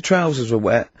off because your trousers were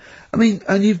wet. I mean,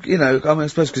 and I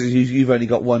suppose because you've only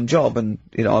got one job, and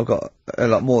I've got a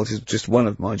lot more. This is just one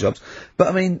of my jobs. But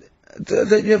I mean,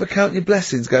 don't you ever count your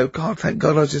blessings? Go, God, thank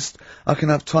God, I can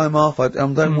have time off. I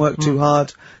don't work too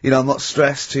hard. I'm not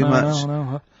stressed too much.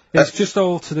 No. It's just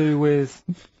all to do with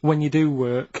when you do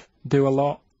work, do a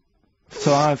lot.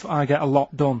 So I get a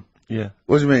lot done. Yeah.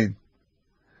 What do you mean?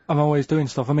 I'm always doing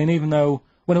stuff. I mean, even though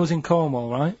when I was in Cornwall,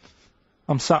 right,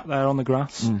 I'm sat there on the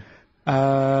grass.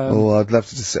 I'd love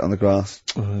to just sit on the grass.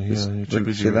 You're too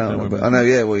busy. Chill out a bit. I know,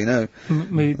 yeah, well,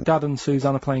 Me dad and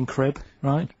Suzanne are playing crib,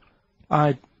 right?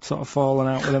 I'd sort of fallen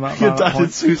out with him at Your that dad point.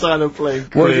 and Suzanne are playing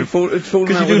Why did you crib. fallen out Because you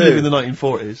with do live who? in the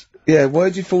 1940s. Yeah, why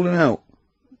did you fallen out?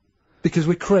 Because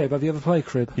with crib, have you ever played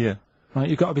crib? Yeah. Right,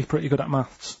 you've got to be pretty good at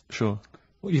maths. Sure.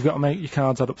 You've got to make your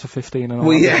cards add up to 15 and all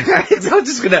Well, that. yeah,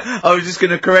 I was just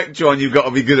gonna correct you on you've got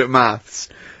to be good at maths.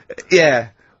 Yeah.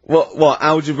 What,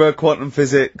 algebra, quantum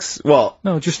physics, what?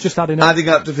 No, just adding up. Adding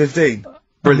up to 15.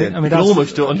 Brilliant. I mean, You can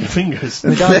almost do it on your fingers.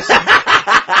 my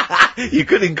dad's, You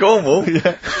could in Cornwall.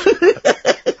 Yeah.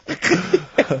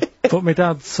 but my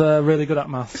dad's really good at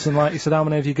maths, and like he said, how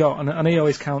many have you got? And he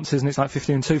always counts his, and it's like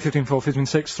 15 2, 15 4, 15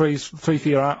 6, 3 for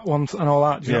your at, 1 and all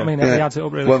that. Do you know what I mean? Yeah. He adds it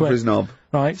up really One quick. for his knob.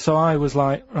 Right, so I was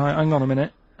like, right, hang on a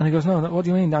minute. And he goes, no, what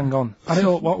do you mean, hang on? I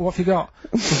don't, what have you got?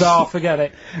 He said, oh, forget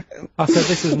it. I said,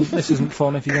 this isn't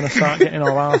fun if you're going to start getting all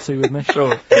arsey with me.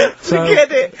 Sure. So,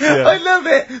 Forget it. Yeah. I love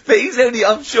it.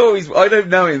 But I don't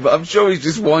know him, but I'm sure he's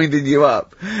just winding you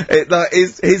up.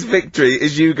 His victory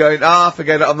is you going,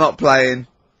 forget it, I'm not playing.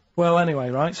 well,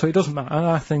 anyway, right, so it doesn't matter.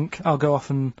 I think I'll go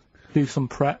off and do some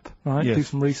prep, right? Yes. Do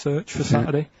some research for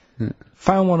Saturday.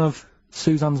 Found one of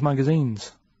Suzanne's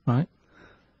magazines, right?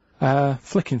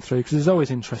 Flicking through, because there's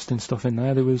always interesting stuff in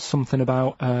there. There was something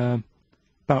about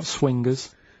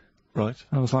swingers. Right.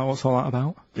 I was like, what's all that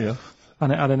about? Yeah.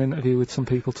 And it had an interview with some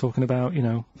people talking about,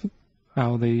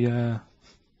 how they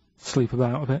sleep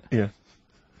about a bit. Yeah.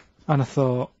 And I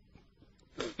thought,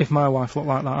 if my wife looked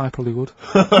like that, I probably would.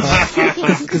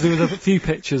 Because there was a few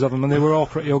pictures of them, and they were all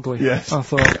pretty ugly. Yes. I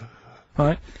thought,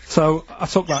 right. So I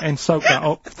took that in, soaked that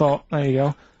up, thought, there you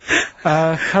go.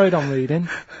 Carried on reading.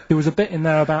 There was a bit in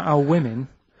there about how women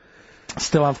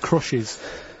still have crushes,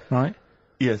 right?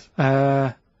 Yes.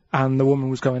 And the woman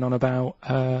was going on about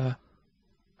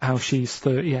how she's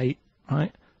 38,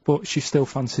 right? But she still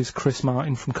fancies Chris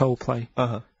Martin from Coldplay.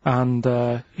 Uh-huh. And,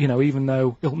 even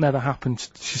though it'll never happen,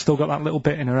 she's still got that little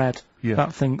bit in her head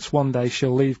that thinks one day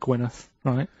she'll leave Gwyneth,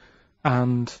 right?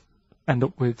 And end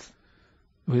up with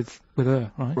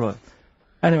her, right? Right.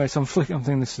 Anyway, so I'm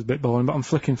thinking this is a bit boring, but I'm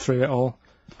flicking through it all.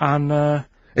 And,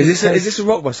 Is this a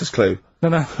Rockbusters clue?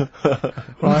 No.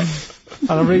 Right.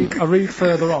 And I read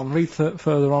further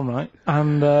on, right?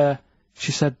 And,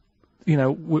 she said,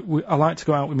 I like to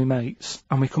go out with my mates,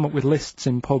 and we come up with lists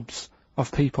in pubs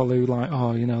of people who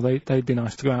they'd be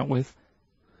nice to go out with.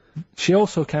 She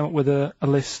also came up with a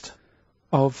list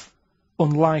of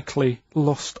unlikely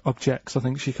lust objects, I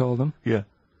think she called them. Yeah.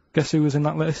 Guess who was in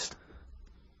that list?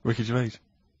 Ricky Gervais.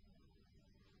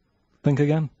 Think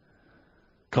again.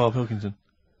 Carl Pilkington.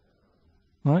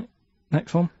 Right.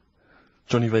 Next one.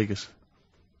 Johnny Vegas.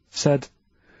 Said,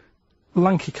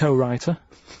 lanky co-writer.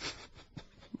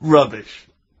 Rubbish.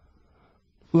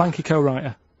 Lanky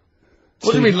co-writer.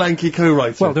 What do you mean lanky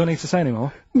co-writer? Well, do I need to say any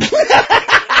more? He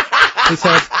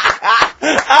said,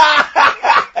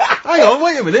 hang on,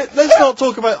 wait a minute. Let's not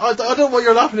talk about... I don't know what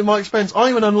you're laughing at my expense.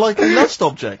 I'm an unlikely lust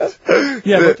object.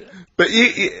 yeah, But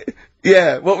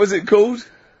what was it called?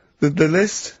 The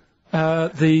list?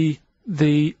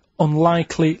 The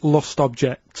unlikely lust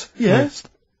object. Yes.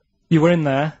 You were in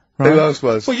there, right? Who else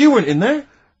was? Well, you weren't in there.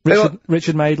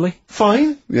 Richard Madeley,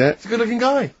 Fine. Yeah. He's a good-looking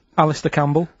guy. Alistair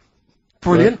Campbell.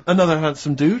 Brilliant. Another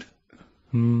handsome dude.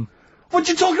 Hmm. What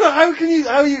you talking about?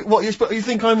 You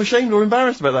think I'm ashamed or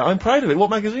embarrassed about that? I'm proud of it. What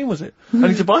magazine was it? I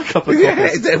need to buy a couple of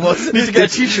copies. There was. Need to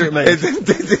get a t-shirt made.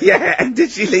 And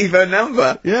did she leave her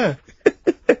number? Yeah.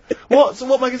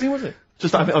 What magazine was it?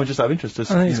 Just out of interest. I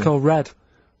think it's called Red.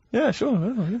 Yeah,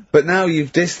 sure. Yeah. But now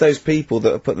you've dissed those people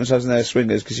that have put themselves in their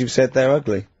swingers because you've said they're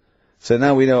ugly. So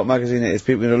now we know what magazine it is.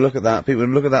 People are going to look at that. People are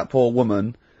going to look at that poor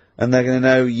woman, and they're going to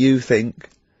know you think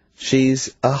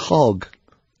she's a hog.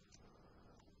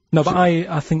 No, but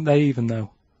I think they even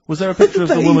know. Was there a picture of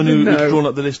the They woman even who'd know. drawn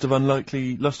up the list of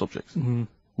unlikely lust objects? Mm.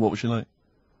 What was she like?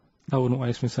 I wouldn't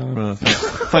waste my time.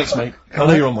 Thanks, mate. I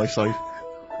know you're on my side.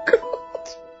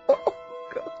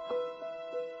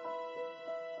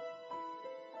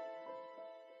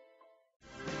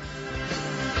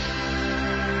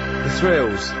 The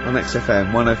Thrills on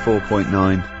XFM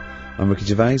 104.9. I'm Ricky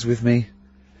Gervais, with me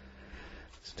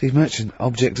Steve Merchant,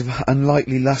 object of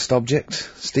unlikely lust object,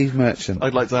 Steve Merchant.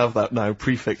 I'd like to have that now,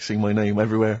 prefixing my name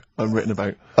everywhere I'm written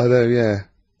about. I know, yeah.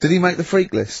 Did he make the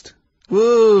freak list?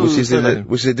 Whoa! Which is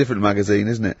a different magazine,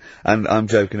 isn't it? And I'm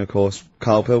joking, of course.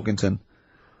 Carl Pilkington,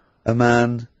 a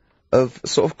man of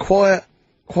sort of quiet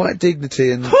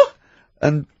dignity and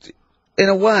and in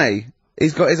a way,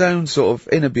 he's got his own sort of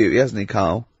inner beauty, hasn't he,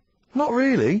 Carl? Not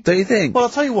really. Do you think? Well, I'll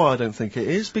tell you why I don't think it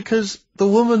is, because the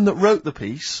woman that wrote the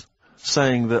piece,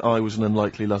 saying that I was an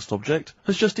unlikely lust object,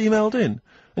 has just emailed in.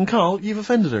 And Carl, you've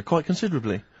offended her quite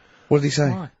considerably. What did he say?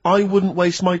 Why? I wouldn't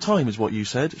waste my time, is what you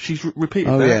said. She's repeated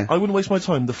Oh, that. yeah. I wouldn't waste my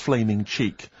time, the flaming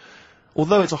cheek.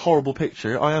 Although it's a horrible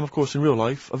picture, I am, of course, in real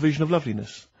life, a vision of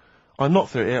loveliness. I'm not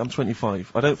 38, I'm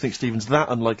 25. I don't think Stephen's that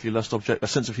unlikely lust object. A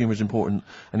sense of humour is important,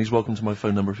 and he's welcome to my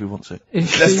phone number if he wants it.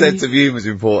 Is That she, sense of humour's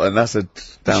important, that's a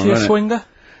is down, she a isn't it? swinger?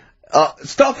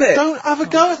 Stop it! Don't have a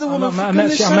go at the woman, for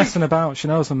goodness I'm sake. messing about. She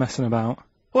knows I'm messing about.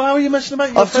 Well, how are you messing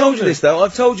about? I've told you this though,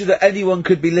 I've told you that anyone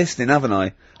could be listening, haven't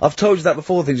I? I've told you that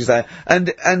before, things you say.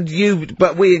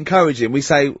 But we encourage him, we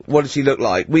say, what does she look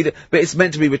like? But it's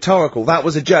meant to be rhetorical. That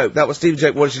was a joke, that was Stephen's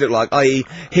joke, what does she look like? I.e.,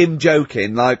 him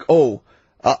joking, like, oh,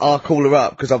 I'll call her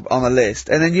up because I'm on a list,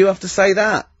 and then you have to say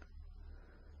that.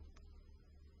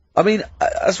 I mean,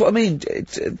 that's what I mean.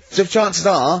 So chances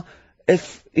are,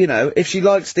 if she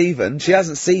likes Stephen, she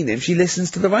hasn't seen him, she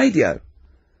listens to the radio.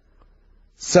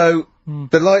 So,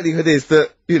 the likelihood is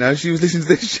that, she was listening to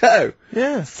this show.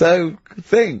 Yeah. So,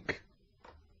 think.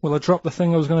 Will I drop the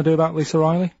thing I was going to do about Lisa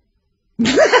Riley?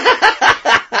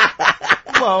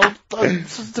 Well,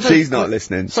 She's not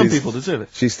listening. Some people deserve it.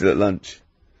 She's still at lunch.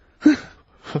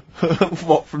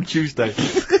 What, from Tuesday?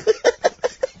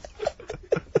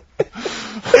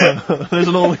 There's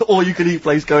an all-you-can-eat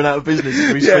place going out of business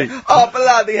as we speak. Oh,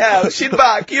 bloody hell, she's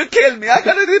back, you killed me, I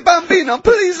gotta do Bambino,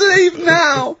 please leave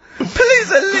now!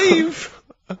 Please leave!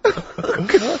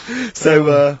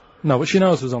 So, No, but she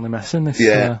knows I was only messing. This,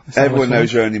 yeah, this everyone Alice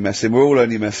knows you're only messing, we're all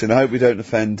only messing, I hope we don't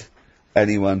offend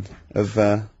anyone of,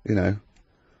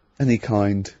 any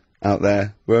kind out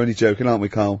there. We're only joking, aren't we,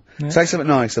 Carl? Yeah. Say something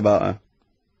nice about her.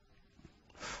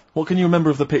 What can you remember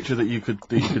of the picture that you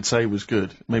could say was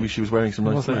good? Maybe she was wearing some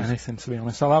There nice wasn't clothes. anything, to be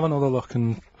honest. I'll have another look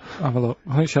and have a look.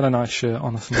 I think she had a nice shirt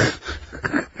on or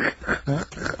something. Yeah.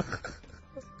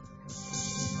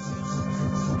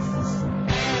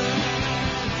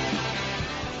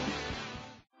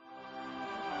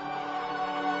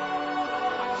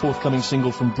 Forthcoming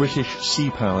single from British Sea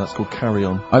Power, that's called Carry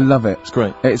On. I love it. It's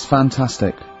great. It's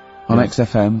fantastic. On Yeah.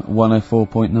 XFM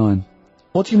 104.9.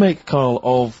 What do you make, Carl,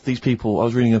 of these people? I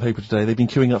was reading a paper today. They've been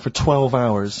queuing up for 12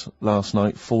 hours last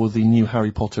night for the new Harry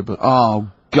Potter book.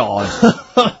 Oh, God.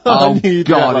 I knew you'd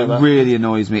God, get it like that. really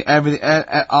annoys me. Everything,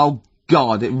 oh,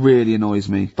 God, it really annoys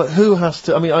me. But who has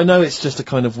to? I mean, I know it's just a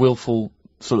kind of willful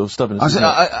sort of stubbornness. I isn't see,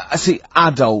 it? I see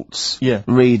adults Yeah.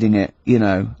 reading it,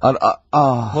 Well,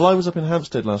 I was up in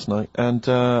Hampstead last night, and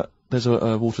there's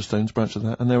a Waterstones branch of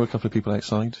that, and there were a couple of people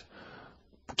outside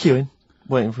queuing,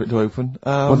 waiting for it to open.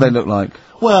 what do they look like?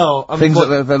 Well, I mean, Things what-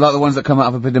 that they're like the ones that come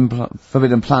out of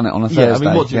Forbidden Planet on a Thursday. yeah, I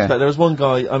mean, what do you expect? There was one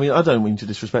guy, I mean, I don't mean to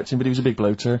disrespect him, but he was a big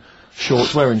bloater,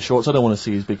 wearing shorts, I don't want to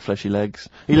see his big fleshy legs.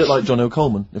 He looked like John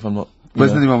O'Coleman, if I'm not...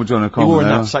 There's nothing wrong with John He O'Connor. wore a though.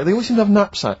 knapsack. They always seem to have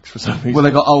knapsacks for some reason. Well,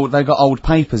 they got old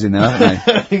papers in there,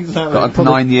 haven't they? Exactly. Got a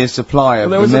 9 years supply of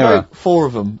Well, there the was mirror. about 4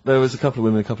 of them. There was a couple of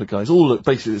women, a couple of guys. All looked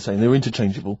basically the same. They were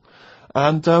interchangeable.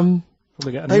 And,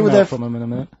 Probably get an They were email there from him in a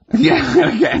minute.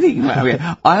 Yeah, get an email.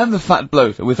 Yeah. I am the fat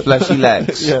bloater with fleshy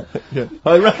legs. yeah.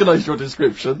 I recognise your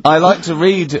description. I like to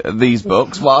read these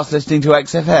books whilst listening to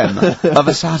XFM of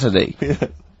a Saturday.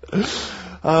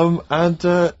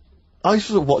 I was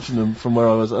sort of watching them from where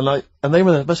I was, and they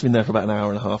must have been there for about an hour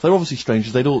and a half. They're obviously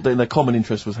strangers. Their common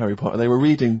interest was Harry Potter. They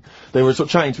were sort of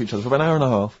chatting to each other for about an hour and a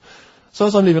half. So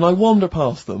as I'm leaving, I wander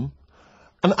past them.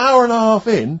 An hour and a half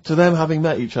in to them having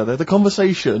met each other, the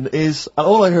conversation is,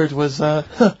 all I heard was, well,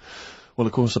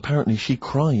 of course, apparently she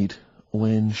cried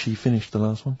when she finished the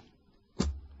last one.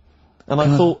 And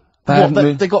I thought,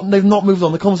 they've not moved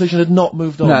on. The conversation had not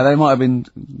moved on. No, they might have been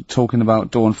talking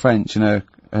about Dawn French,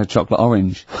 chocolate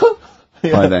orange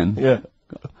by then. Yeah.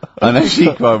 I know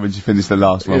she cried when she finished the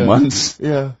last one once.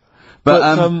 Yeah. But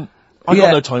I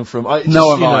got no time for them.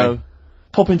 Nor have I.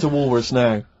 Pop into Woolworths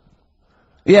now.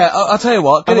 Yeah, I'll tell you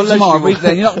what, get it tomorrow, read it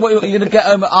then. You're gonna get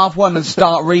home at 1:30 and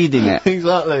start reading it.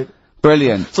 Exactly.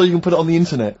 Brilliant. So you can put it on the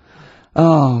internet.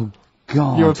 Oh,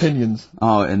 God. Your opinions.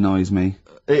 Oh, it annoys me.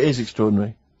 It is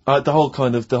extraordinary. The whole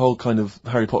kind of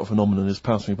Harry Potter phenomenon has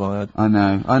passed me by. I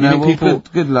know. Well,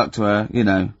 good luck to her, you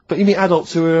know. But you meet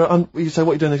adults who are, you say,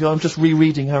 what are you doing? They go, I'm just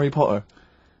rereading Harry Potter.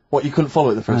 What, you couldn't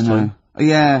follow it the first time?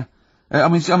 Yeah. I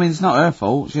mean, it's not her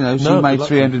fault, you know, she made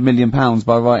 £300 million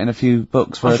by writing a few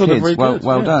books for her kids.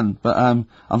 Well done. But,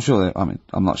 I'm sure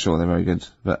I'm not sure they're very good,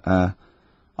 but,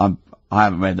 I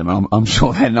haven't read them, and I'm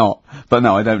sure they're not. But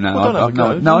no, I don't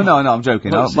know. No, I'm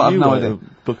joking. But I've no idea. A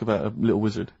book about a little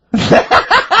wizard.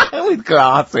 With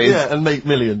glasses. Yeah, and make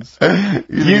millions. You think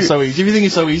it's so easy? If you think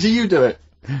it's so easy, you do it.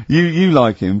 You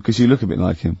like him, because you look a bit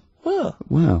like him.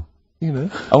 Well. You know.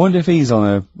 I wonder if he's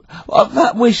on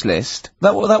that wish list,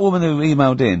 that woman who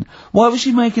emailed in, why was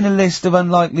she making a list of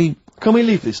unlikely... Can we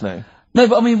leave this now? No,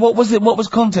 but I mean, what was it? What was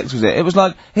context was it? It was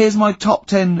like, here's my top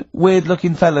 10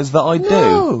 weird-looking fellas that I do.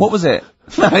 No. What was it?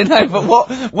 No,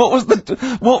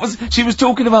 but she was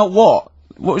talking about what?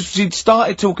 She'd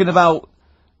started talking about,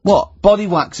 what? Body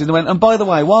waxing, and went, and by the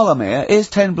way, while I'm here, here's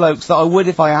 10 blokes that I would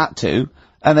if I had to,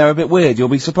 and they're a bit weird, you'll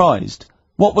be surprised.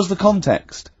 What was the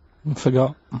context? I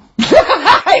forgot.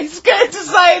 He's scared to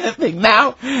say anything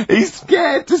now! He's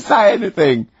scared to say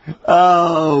anything!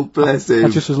 Oh, bless him. I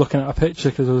just was looking at a picture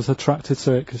because I was attracted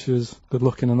to it because she was good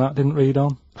looking and that, didn't read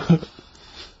on. Is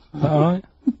that alright?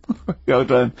 Well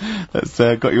done. That's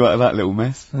got you out of that little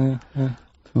mess. Yeah.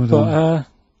 Well But,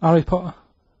 Harry Potter.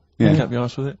 Yeah. Can't be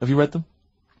honest with it. Have you read them?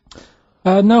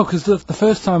 No, because the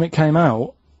first time it came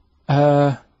out,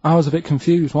 I was a bit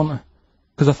confused, wasn't I?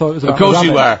 Because I thought it was about Of course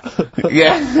you were.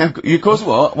 Yeah. Of course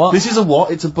what? What? This is a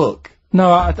what? It's a book.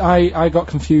 No, I got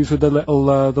confused with the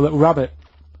little rabbit.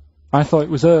 I thought it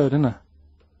was her, didn't I?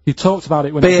 You talked about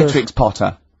it when Beatrix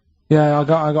Potter. Yeah, I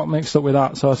got mixed up with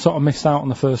that, so I sort of missed out on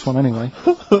the first one anyway.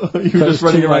 You were just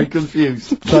running around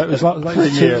confused. So it was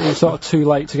it was sort of too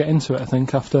late to get into it, I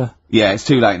think, after... Yeah, it's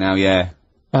too late now, yeah.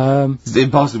 It's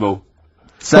impossible.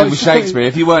 Same with Shakespeare,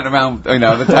 if you weren't around, you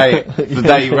know, the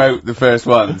day he wrote the first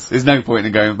ones, there's no point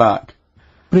in going back.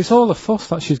 But it's all the fuss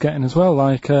that she's getting as well,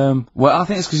 like, Well, I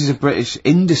think it's because she's a British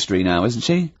industry now, isn't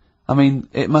she? I mean,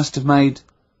 it must have made,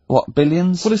 what,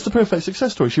 billions? Well, it's the perfect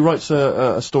success story. She writes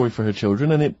a story for her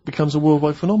children, and it becomes a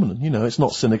worldwide phenomenon. You know, it's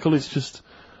not cynical, it's just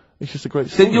a great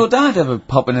story. Did your dad ever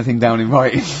pop anything down in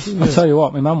writing? I'll tell you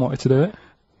what, my mum wanted to do it.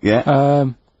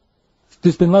 Yeah.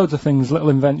 There's been loads of things,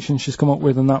 little inventions she's come up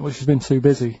with and that, but she's been too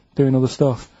busy doing other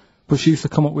stuff. But she used to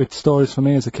come up with stories for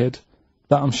me as a kid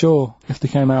that I'm sure, if they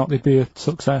came out, they'd be a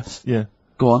success. Yeah.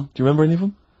 Go on. Do you remember any of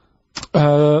them?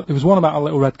 There was one about a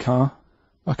little red car.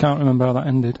 I can't remember how that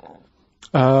ended.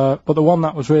 But the one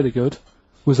that was really good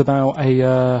was about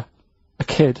a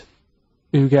kid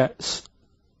who gets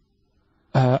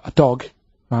a dog,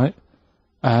 right?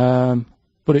 But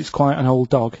it's quite an old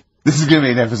dog. This is going to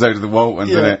be an episode of the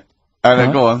Waltons, isn't it?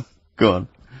 Go on.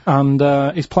 And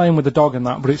he's playing with the dog and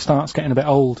that, but it starts getting a bit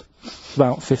old. It's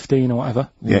about 15 or whatever.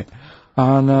 Yeah.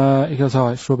 And he goes, oh,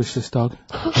 it's rubbish, this dog.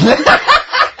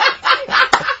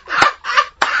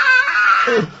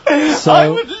 So, I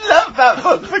would love that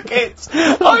book for kids.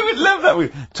 I would love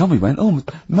that. Tommy went, oh,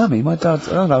 Mummy, my dad's...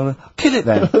 Oh, no, kill it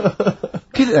then.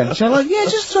 Kill it then. Shall I? Yeah,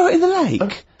 just throw it in the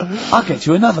lake. I'll get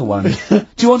you another one. Do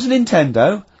you want a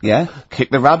Nintendo? Yeah. Kick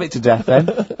the rabbit to death then.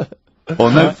 Or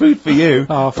no food for you.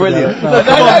 Oh, brilliant. No,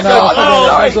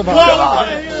 Come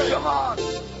on.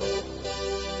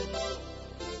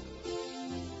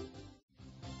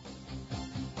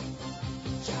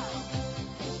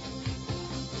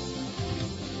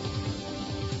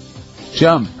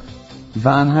 Jump.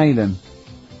 Van Halen.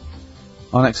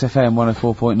 On XFM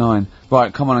 104.9.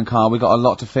 Right, come on and Carl, we've got a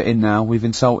lot to fit in now. We've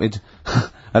insulted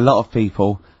a lot of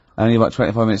people. Only about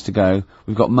 25 minutes to go.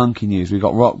 We've got monkey news, we've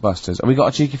got rockbusters. Have we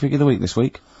got a cheeky figure of the week this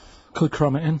week? Could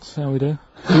cram it in, see how we do.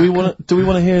 Do we want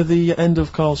to hear the end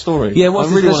of Carl's story? Yeah,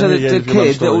 what's the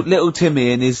kid, story. little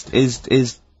Timmy and his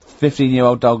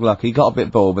 15-year-old dog Lucky, got a bit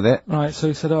bored with it. Right, so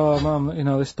he said, oh, Mum, you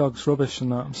know, this dog's rubbish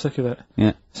and that, I'm sick of it.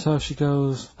 Yeah. So she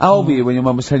goes... How old were you when your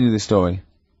mum was telling you this story?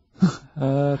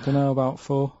 Dunno, about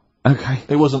 4. Okay.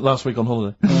 It wasn't last week on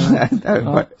holiday.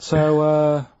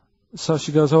 So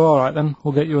she goes, oh, alright then,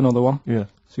 we'll get you another one. Yeah.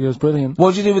 She goes, brilliant.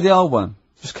 What did you do with the old one?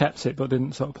 Just kept it, but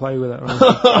didn't sort of play with it or anything.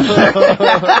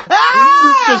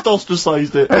 Just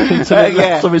ostracised it until it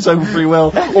left of its own free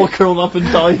will, or curled up and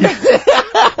died.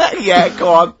 Yeah,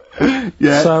 go on.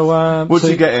 Yeah. So, what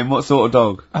did you get him? What sort of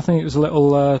dog? I think it was a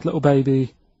little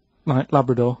baby, like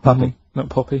Labrador. Puppy. Little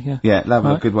puppy, yeah. Yeah,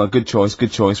 Labrador, right. good one. Good choice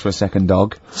for a second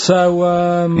dog.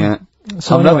 So,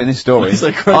 So I'm anyway, loving this story. It's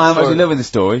a great I am story. actually loving this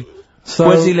story. So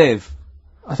Where does he live?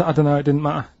 I don't know. It didn't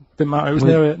matter. Didn't matter. It was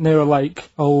near a lake.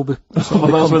 Well, that's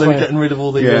where they were getting rid of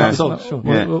all the Yeah. dogs. Sure.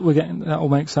 Yeah. We're getting that'll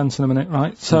make sense in a minute,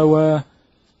 right? So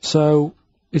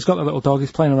he's got the little dog.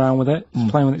 He's playing around with it. He's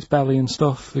playing with its belly and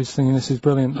stuff. He's thinking this is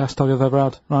brilliant, best dog I've ever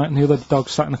had, right? And the other dog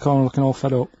sat in the corner looking all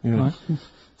fed up, right?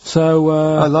 So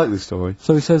I like this story.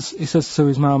 so he says to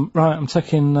his mum, right, I'm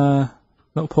taking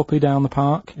little puppy down the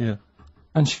park. Yeah.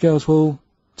 And she goes, well,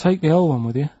 take the old one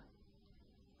with you.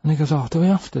 And he goes, oh, do we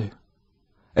have to?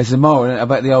 It's a moral, isn't it? I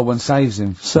bet the old one saves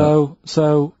him. So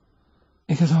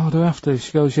he goes, oh, do we have to?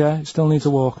 She goes, yeah, it still needs a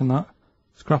walk and that.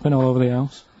 It's crapping all over the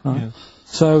house, right? Yeah.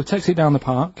 So takes it down the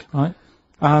park, right?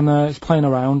 And it's playing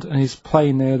around, and he's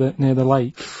playing near the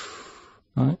lake,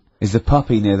 right? Is the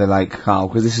puppy near the lake, Carl?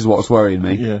 Because this is what's worrying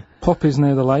me. Yeah. Puppy's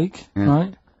near the lake,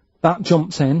 right? That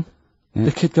jumps in. Yeah.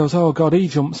 The kid goes, oh God, he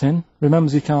jumps in.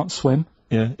 Remembers he can't swim,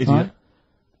 Yeah. Idiot. right?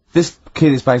 This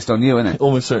kid is based on you, isn't it?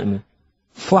 Almost certainly.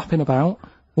 Flapping about.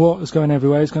 Water's going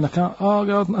everywhere. He's going, I can't. Oh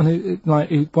God! And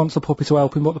he wants the puppy to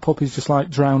help him, but the puppy's just like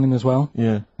drowning as well.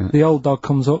 Yeah. The old dog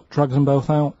comes up, drags them both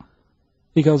out.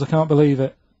 He goes, I can't believe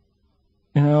it.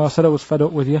 You know, I said I was fed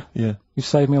up with you. Yeah. You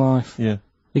saved my life. Yeah.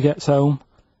 He gets home,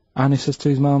 and he says to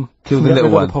his mum, Kill the "Get little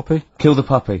rid of one. the puppy." Kill the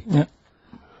puppy.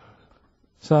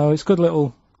 So it's good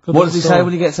little. Good What little does he story. say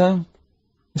when he gets home?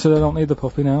 He said, I don't need the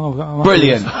puppy now. I'm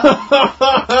Brilliant.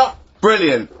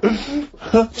 Brilliant.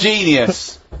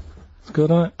 Genius. It's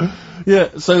good, isn't it? Yeah,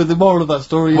 so the moral of that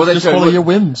story is Well, they just show- follow your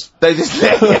whims. They just,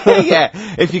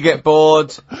 yeah. If you get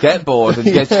bored and get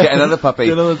another puppy.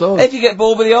 Get another dog. If you get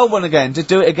bored with the old one again, just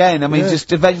do it again. I mean, Yeah.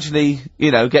 just eventually,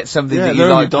 get something Yeah, that you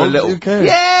learn like your for a dogs, little. who cares?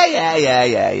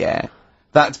 Yeah.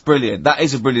 That's brilliant. That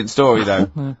is a brilliant story,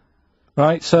 though.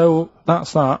 Right, so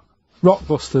that's that.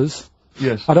 Rockbusters.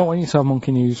 Yes. I don't want you to have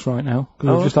monkey news right now,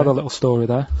 because we've just had a little story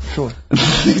there. Sure.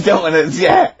 You don't want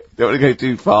to, don't want to go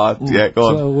too far. Yeah, go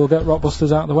on. So we'll get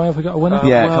Rockbusters out of the way. Have we got a winner?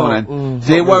 Yeah, well, come on then.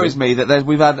 See, it worries me that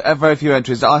we've had very few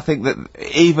entries. I think that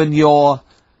even your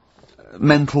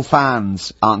mental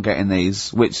fans aren't getting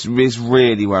these, which is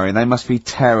really worrying. They must be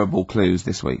terrible clues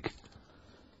this week.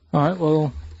 Alright,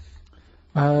 well,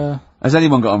 Has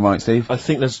anyone got them right, Steve? I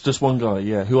think there's just one guy,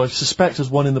 who I suspect has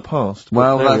won in the past. but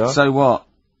Well, there we are. so what?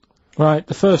 right,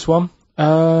 the first one.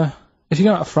 If you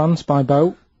go out of France by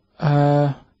boat,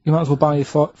 you might as well buy your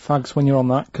fags when you're on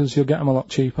that, because you'll get them a lot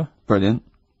cheaper. Brilliant.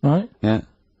 Right? Yeah.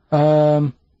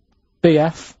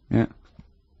 BF, Yeah.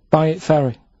 buy it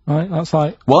ferry. Right? That's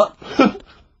like, What?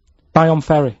 buy on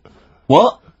ferry.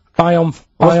 What? Buy on What's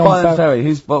Brian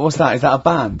Ferry? What's that? Is that a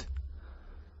band?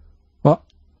 What?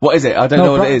 What is it? I don't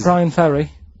know what it is. Brian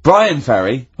Ferry. Brian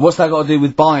Ferry? What's that got to do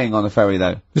with buying on a ferry,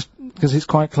 though? Just because it's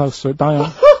quite close to it. Buy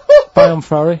on, buy on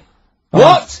ferry.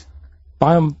 What?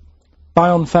 Buy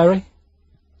on ferry.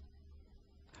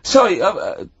 Sorry,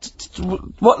 what?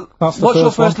 That's the What's your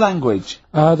first one. first language?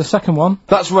 The second one.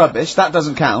 That's rubbish. That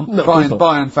doesn't count. No, of course not.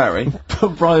 Brian Ferry.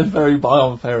 Brian Ferry, buy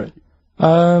on ferry.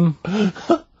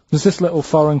 There's this little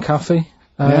foreign cafe.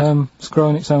 It's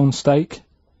growing its own steak.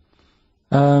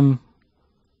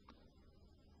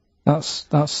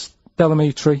 That's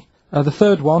Delamitri. The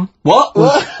third one. What?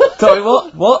 Sorry,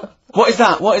 what? What is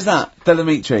that? What is that?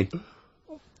 Delamitri.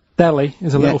 Deli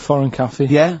is a little foreign cafe.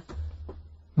 Yeah?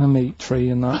 A meat tree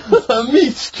and that. A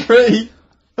meat tree!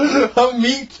 A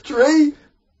meat tree!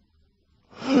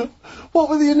 What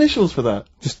were the initials for that?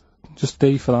 Just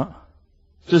D for that.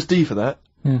 Just D for that?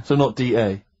 Yeah. So not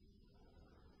DA?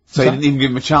 So you didn't even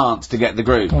give him a chance to get the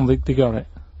group. Oh, they got it.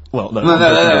 Well, no.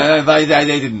 No, they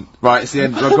didn't. Right, it's the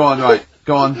end. Go on, right.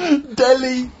 Go on.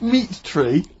 Deli meat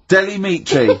tree? Deli meat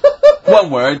tree. One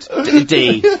word.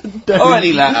 D. Or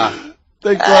any letter.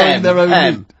 They're growing their own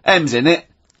meat. M's in it.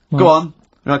 Go on.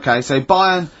 Okay, so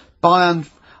Bayern,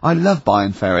 I love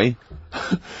Bayern Ferry.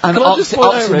 And Can I just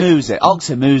point out, Rick-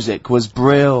 Oxymusic was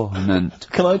brilliant.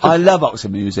 Can I just- I love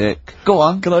Oxymusic. Go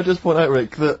on. Can I just point out,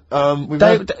 Rick, that we've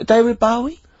had David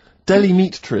Bowie? Deli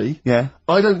meat tree. Yeah.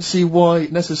 I don't see why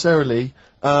necessarily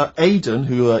Aidan,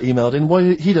 who emailed in,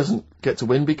 why he doesn't get to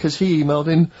win, because he emailed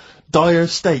in dire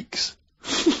steaks.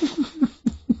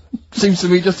 Seems to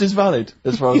me just as valid,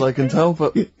 as far as I can tell,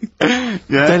 but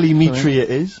Deli meat tree it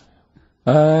is.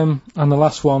 And the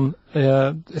last one,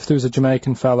 if there was a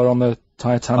Jamaican fella on the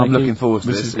Titanic. I'm looking forward to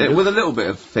this. With a little bit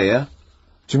of fear.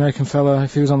 Jamaican fella,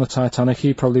 if he was on the Titanic,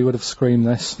 he probably would have screamed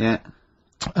this. Yeah.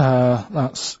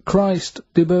 That's Christ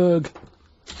de Berg.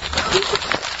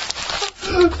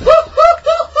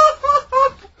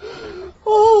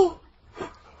 Oh! I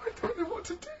don't know what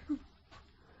to do.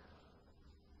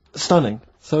 Stunning.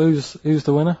 So who's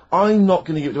the winner? I'm not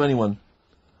going to give it to anyone.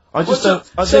 I just don't...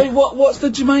 What's the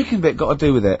Jamaican bit got to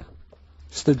do with it?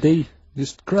 It's the D.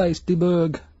 Just Christ the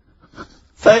Berg.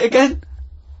 Say it again?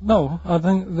 No, I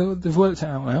think they've worked it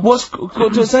out now.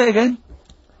 Say it again?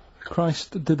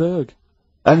 Christ the Berg.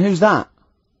 And who's that?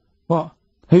 What?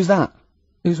 Who's that?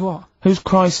 Who's what? Who's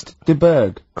Christ de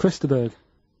Berg? Chris de Berg.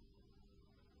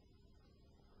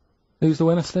 Who's the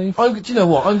winner, Steve? Do you know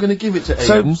what? I'm going to give it to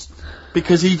Aidan.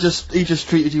 Because he just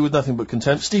treated you with nothing but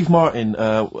contempt. Steve Martin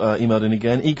emailed in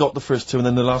again. He got the first two, and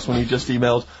then the last one he just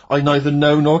emailed, I neither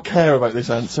know nor care about this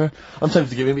answer. I'm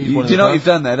tempted to give him Do you know what you've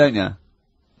done there, don't you?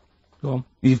 Go on.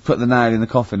 You've put the nail in the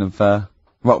coffin of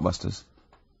Rockbusters.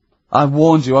 I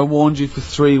warned you for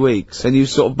 3 weeks, and you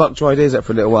sort of bucked your ideas up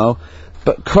for a little while.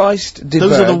 But Christ de Berg...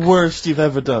 Those are the worst you've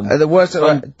ever done. The worst...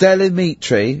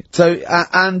 Delimitri. So,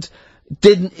 and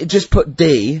didn't just put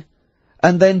D...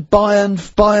 And then Bayern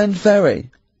Ferry.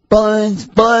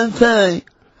 Bayern Ferry.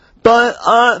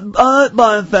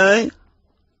 Bayern Ferry.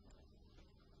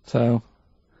 So,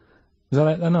 is that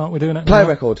it then? Aren't we doing it Play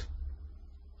anymore? record.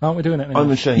 Aren't we doing it anymore?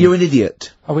 I'm ashamed. You're an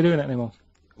idiot. Are we doing it anymore?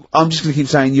 I'm just going to keep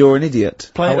saying you're an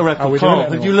idiot. Play a record. we Carl, doing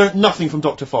it have you learnt nothing from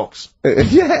Dr. Fox?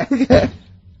 Yeah.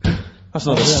 That's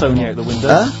not a Sony out the window.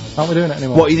 Aren't we doing it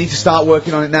anymore? What, you need to start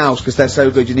working on it now, because they're so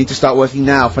good. You need to start working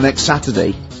now for next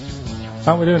Saturday.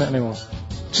 Aren't we doing it anymore?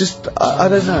 Just, I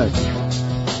don't know.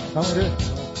 Aren't we doing it?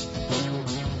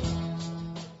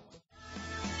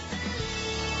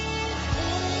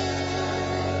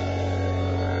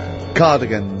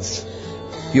 Cardigans.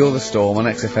 You're the Storm on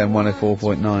XFM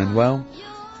 104.9. Well,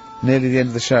 nearly the end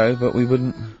of the show, but we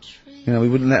wouldn't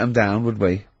let them down, would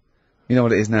we? You know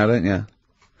what it is now, don't you?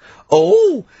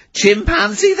 Oh,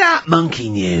 chimpanzee that monkey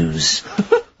news.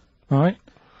 Right.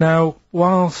 Now,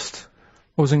 whilst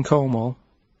I was in Cornwall,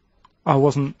 I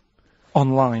wasn't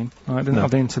online. I didn't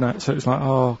have the internet, so it was like,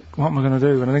 oh, what am I going to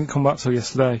do? And I didn't come back till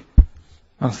yesterday.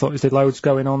 And I thought there's loads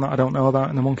going on that I don't know about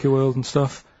in the monkey world and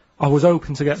stuff. I was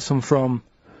hoping to get some from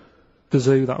the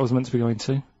zoo that I was meant to be going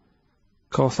to. Of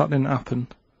course, that didn't happen.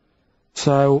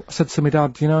 So I said to my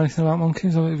dad, do you know anything about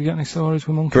monkeys? Or have you got any stories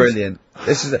with monkeys? Brilliant.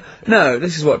 This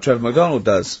is what Trevor McDonald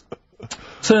does.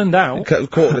 Turned out...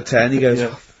 10:15, he goes,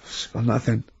 got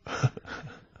nothing.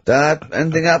 Dad,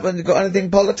 anything happened? You got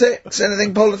anything politics?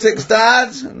 Anything politics, Dad?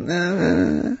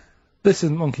 This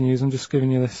isn't monkey news, I'm just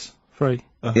giving you this free.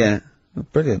 Yeah.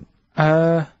 Brilliant.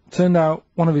 Turned out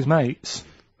one of his mates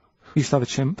used to have a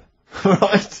chimp.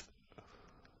 Right.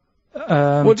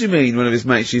 What do you mean one of his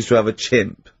mates used to have a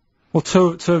chimp? Well,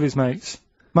 two of his mates.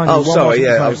 Mind Oh, you, one sorry, wasn't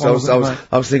yeah, his mate, one wasn't his mate.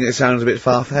 I was thinking it sounded a bit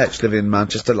far-fetched living in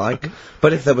Manchester, like.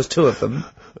 But if there was two of them...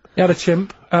 He had a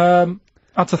chimp, had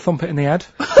to thump it in the head.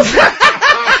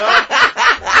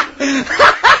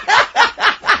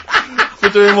 For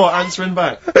doing what? Answering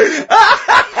back?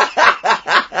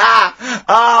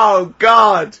 Oh,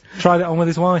 God! Tried it on with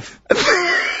his wife. Had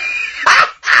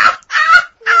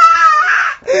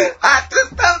to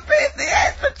thump it in the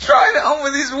head for trying it on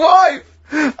with his wife!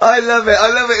 I love it.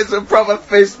 It's a proper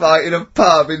fist fight in a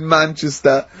pub in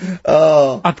Manchester.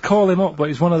 Oh. I'd call him up, but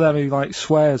he's one of them who, like,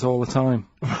 swears all the time.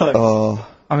 Right. Oh.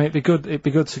 I mean, it'd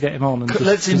be good to get him on and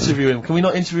Let's interview him. Can we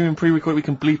not interview him pre-record? We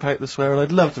can bleep out the swear, and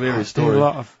I'd love to hear his do story. a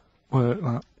lot of work,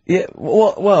 that. Yeah,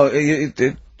 well,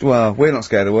 we're not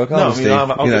scared of work, No, are I we, mean, Steve? I'll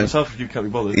get myself if you can't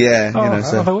be bothered. Yeah, Oh, you know,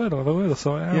 so... I'll have a word, I'll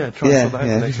sort it out. Yeah, try and sort that out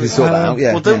next if we week. sort that out,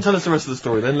 yeah. Well, don't yeah. tell us the rest of the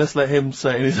story then, let's let him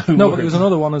say it in his own No, words. but there was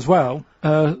another one as well.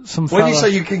 Some When you fella- say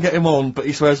you can get him on, but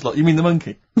he swears a lot, you mean the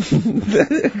monkey?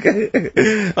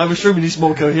 I'm assuming he's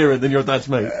more coherent than your dad's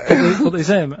mate. But there's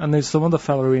him, and there's some other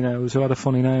fella who he knows who had a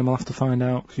funny name. I'll have to find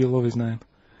out, because you'll love his name.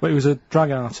 But he was a drag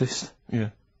artist. Yeah.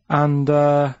 And,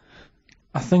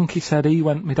 I think he said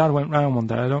my dad went round one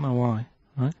day, I don't know why,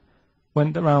 right?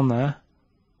 Went around there,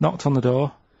 knocked on the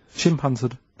door,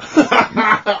 chimpanzeed.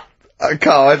 Carl,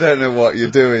 I don't know what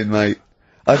you're doing, mate.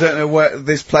 I don't know where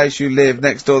this place you live,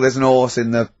 next door there's an horse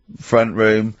in the front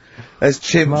room. There's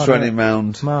chimps running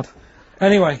round. Mad.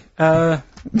 Anyway, Chimpanzees!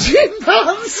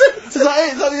 Is that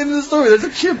it? Is that the end of the story? There's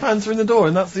a chimpanzee in the door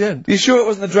and that's the end. You sure it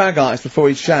wasn't a drag artist before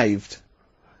he shaved?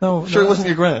 no, Sure it wasn't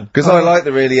your gran? Because I like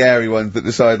the really airy ones that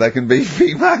decide they can be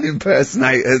female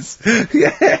impersonators.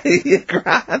 Yeah, your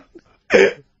gran.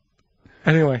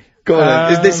 Anyway. Go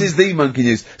on then. This is the monkey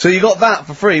news. So you got that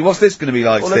for free. What's this going to be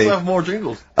like, Well, Steve? let's have more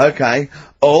jingles. Okay.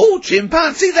 Oh,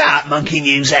 chimpanzee that! Monkey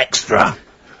news extra!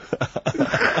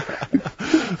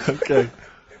 Okay.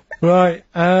 Right,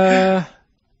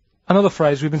 another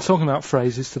phrase. We've been talking about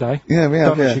phrases today. Yeah, we have,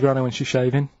 Don't touch yeah. your granny when she's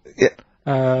shaving.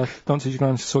 Yeah. Don't touch your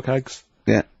granny to suck eggs.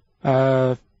 Yeah.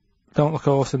 Don't look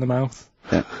a horse in the mouth.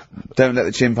 Yeah. Don't let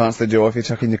the chimpanzee the jaw if you're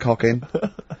tucking your cock in.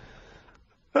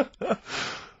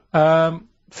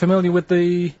 Familiar with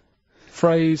the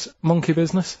phrase monkey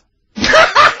business?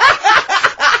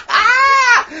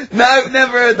 No,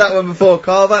 never heard that one before,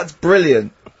 Carl. That's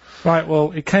brilliant. Right,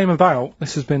 well, it came about.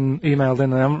 This has been emailed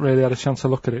in and I haven't really had a chance to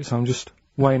look at it, so I'm just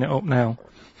weighing it up now.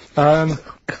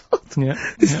 Yeah,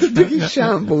 this is the biggest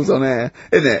shambles on air,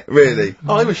 isn't it? Really?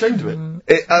 I'm ashamed of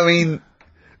it. I mean,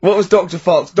 what was Dr.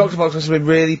 Fox? Dr. Fox must have been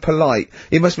really polite.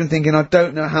 He must have been thinking, I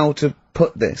don't know how to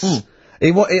put this.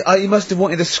 He must have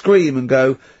wanted to scream and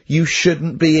go, you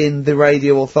shouldn't be in the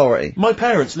radio authority. My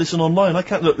parents listen online, I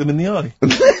can't look them in the eye.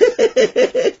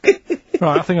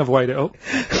 Right, I think I've weighed it up.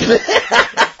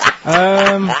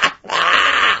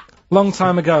 Long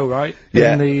time ago, right?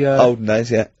 Yeah, in the, olden days,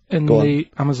 yeah. In the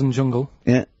Amazon jungle.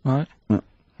 Yeah. Right?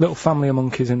 Little family of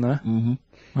monkeys in there.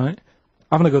 Right?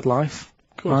 Having a good life.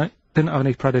 Right? Didn't have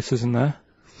any predators in there.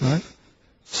 Right?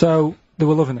 So, they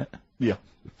were loving it. Yeah.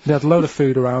 They had a load of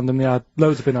food around them, they had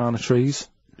loads of banana trees.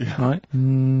 Yeah. Right?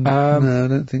 No, I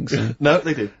don't think so. No,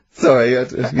 they do. Sorry,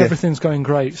 Everything's going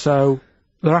great, so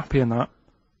they're happy in that.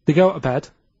 They go to bed.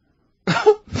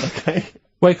 Okay.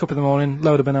 Wake up in the morning,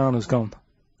 load of bananas gone.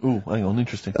 Ooh, hang on,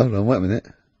 interesting. Hold on, wait a minute.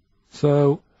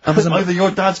 So... Either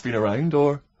your dad's been around,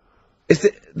 or...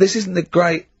 This isn't the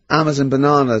great Amazon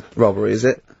banana robbery, is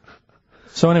it?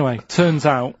 So anyway, turns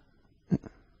out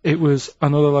it was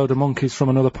another load of monkeys from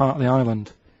another part of the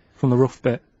island, from the rough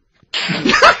bit. From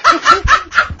the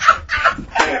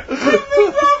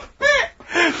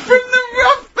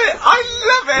rough bit! I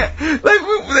love it! They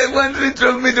went into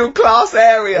a middle class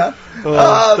area.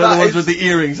 Oh, they're the ones with the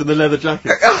earrings and the leather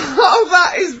jackets. Oh,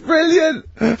 that is brilliant!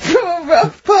 From a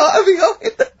rough part of the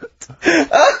island.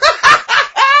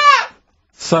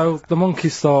 So the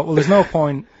monkeys thought, well, there's no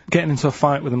point getting into a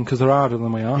fight with them because they're harder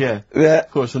than we are. Yeah, yeah,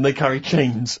 of course, and they carry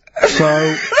chains. So... I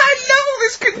love all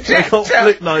this conjecture! They got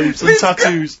flip knives and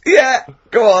tattoos. Yeah,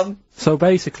 go on. So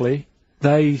basically,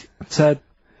 they said,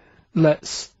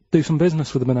 let's do some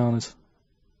business with the bananas.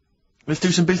 Let's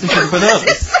do some business with the bananas.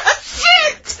 This is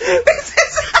shit! This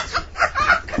is...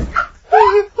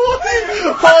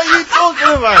 What are you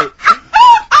talking about?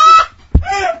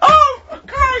 Oh,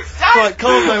 Christ! Right,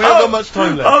 calm down, we haven't got much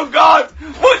time left. Oh, God!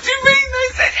 What do you mean they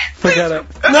said... Forget it.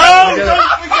 No,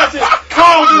 don't forget it!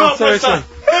 Carl, do not press that!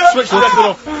 Switch the record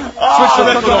off. Switch the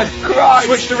record off. Christ.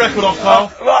 Switch the record off, Carl.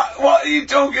 What are you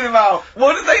talking about?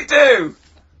 What did they do?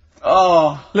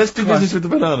 Oh. Let's do business with the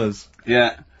bananas.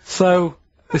 Yeah. So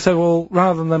they said, well,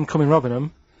 rather than them coming robbing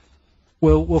them,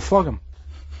 we'll flog them.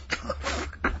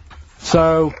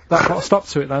 So that put a stop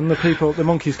to it then. The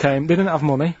monkeys came. They didn't have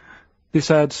money. They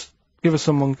said, give us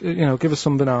some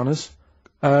bananas.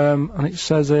 And it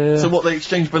says here... So what, they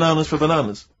exchange bananas for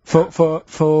bananas?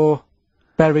 For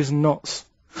berries and nuts.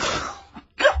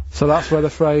 So that's where the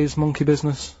phrase monkey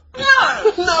business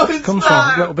comes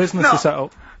from. Little business to set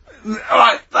up.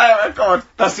 Alright, there, God.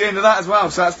 That's the end of that as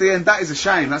well. So that's the end. That is a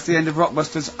shame. That's the end of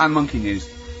Rockbusters and Monkey News.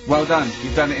 Well done.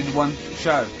 You've done it in one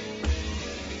show.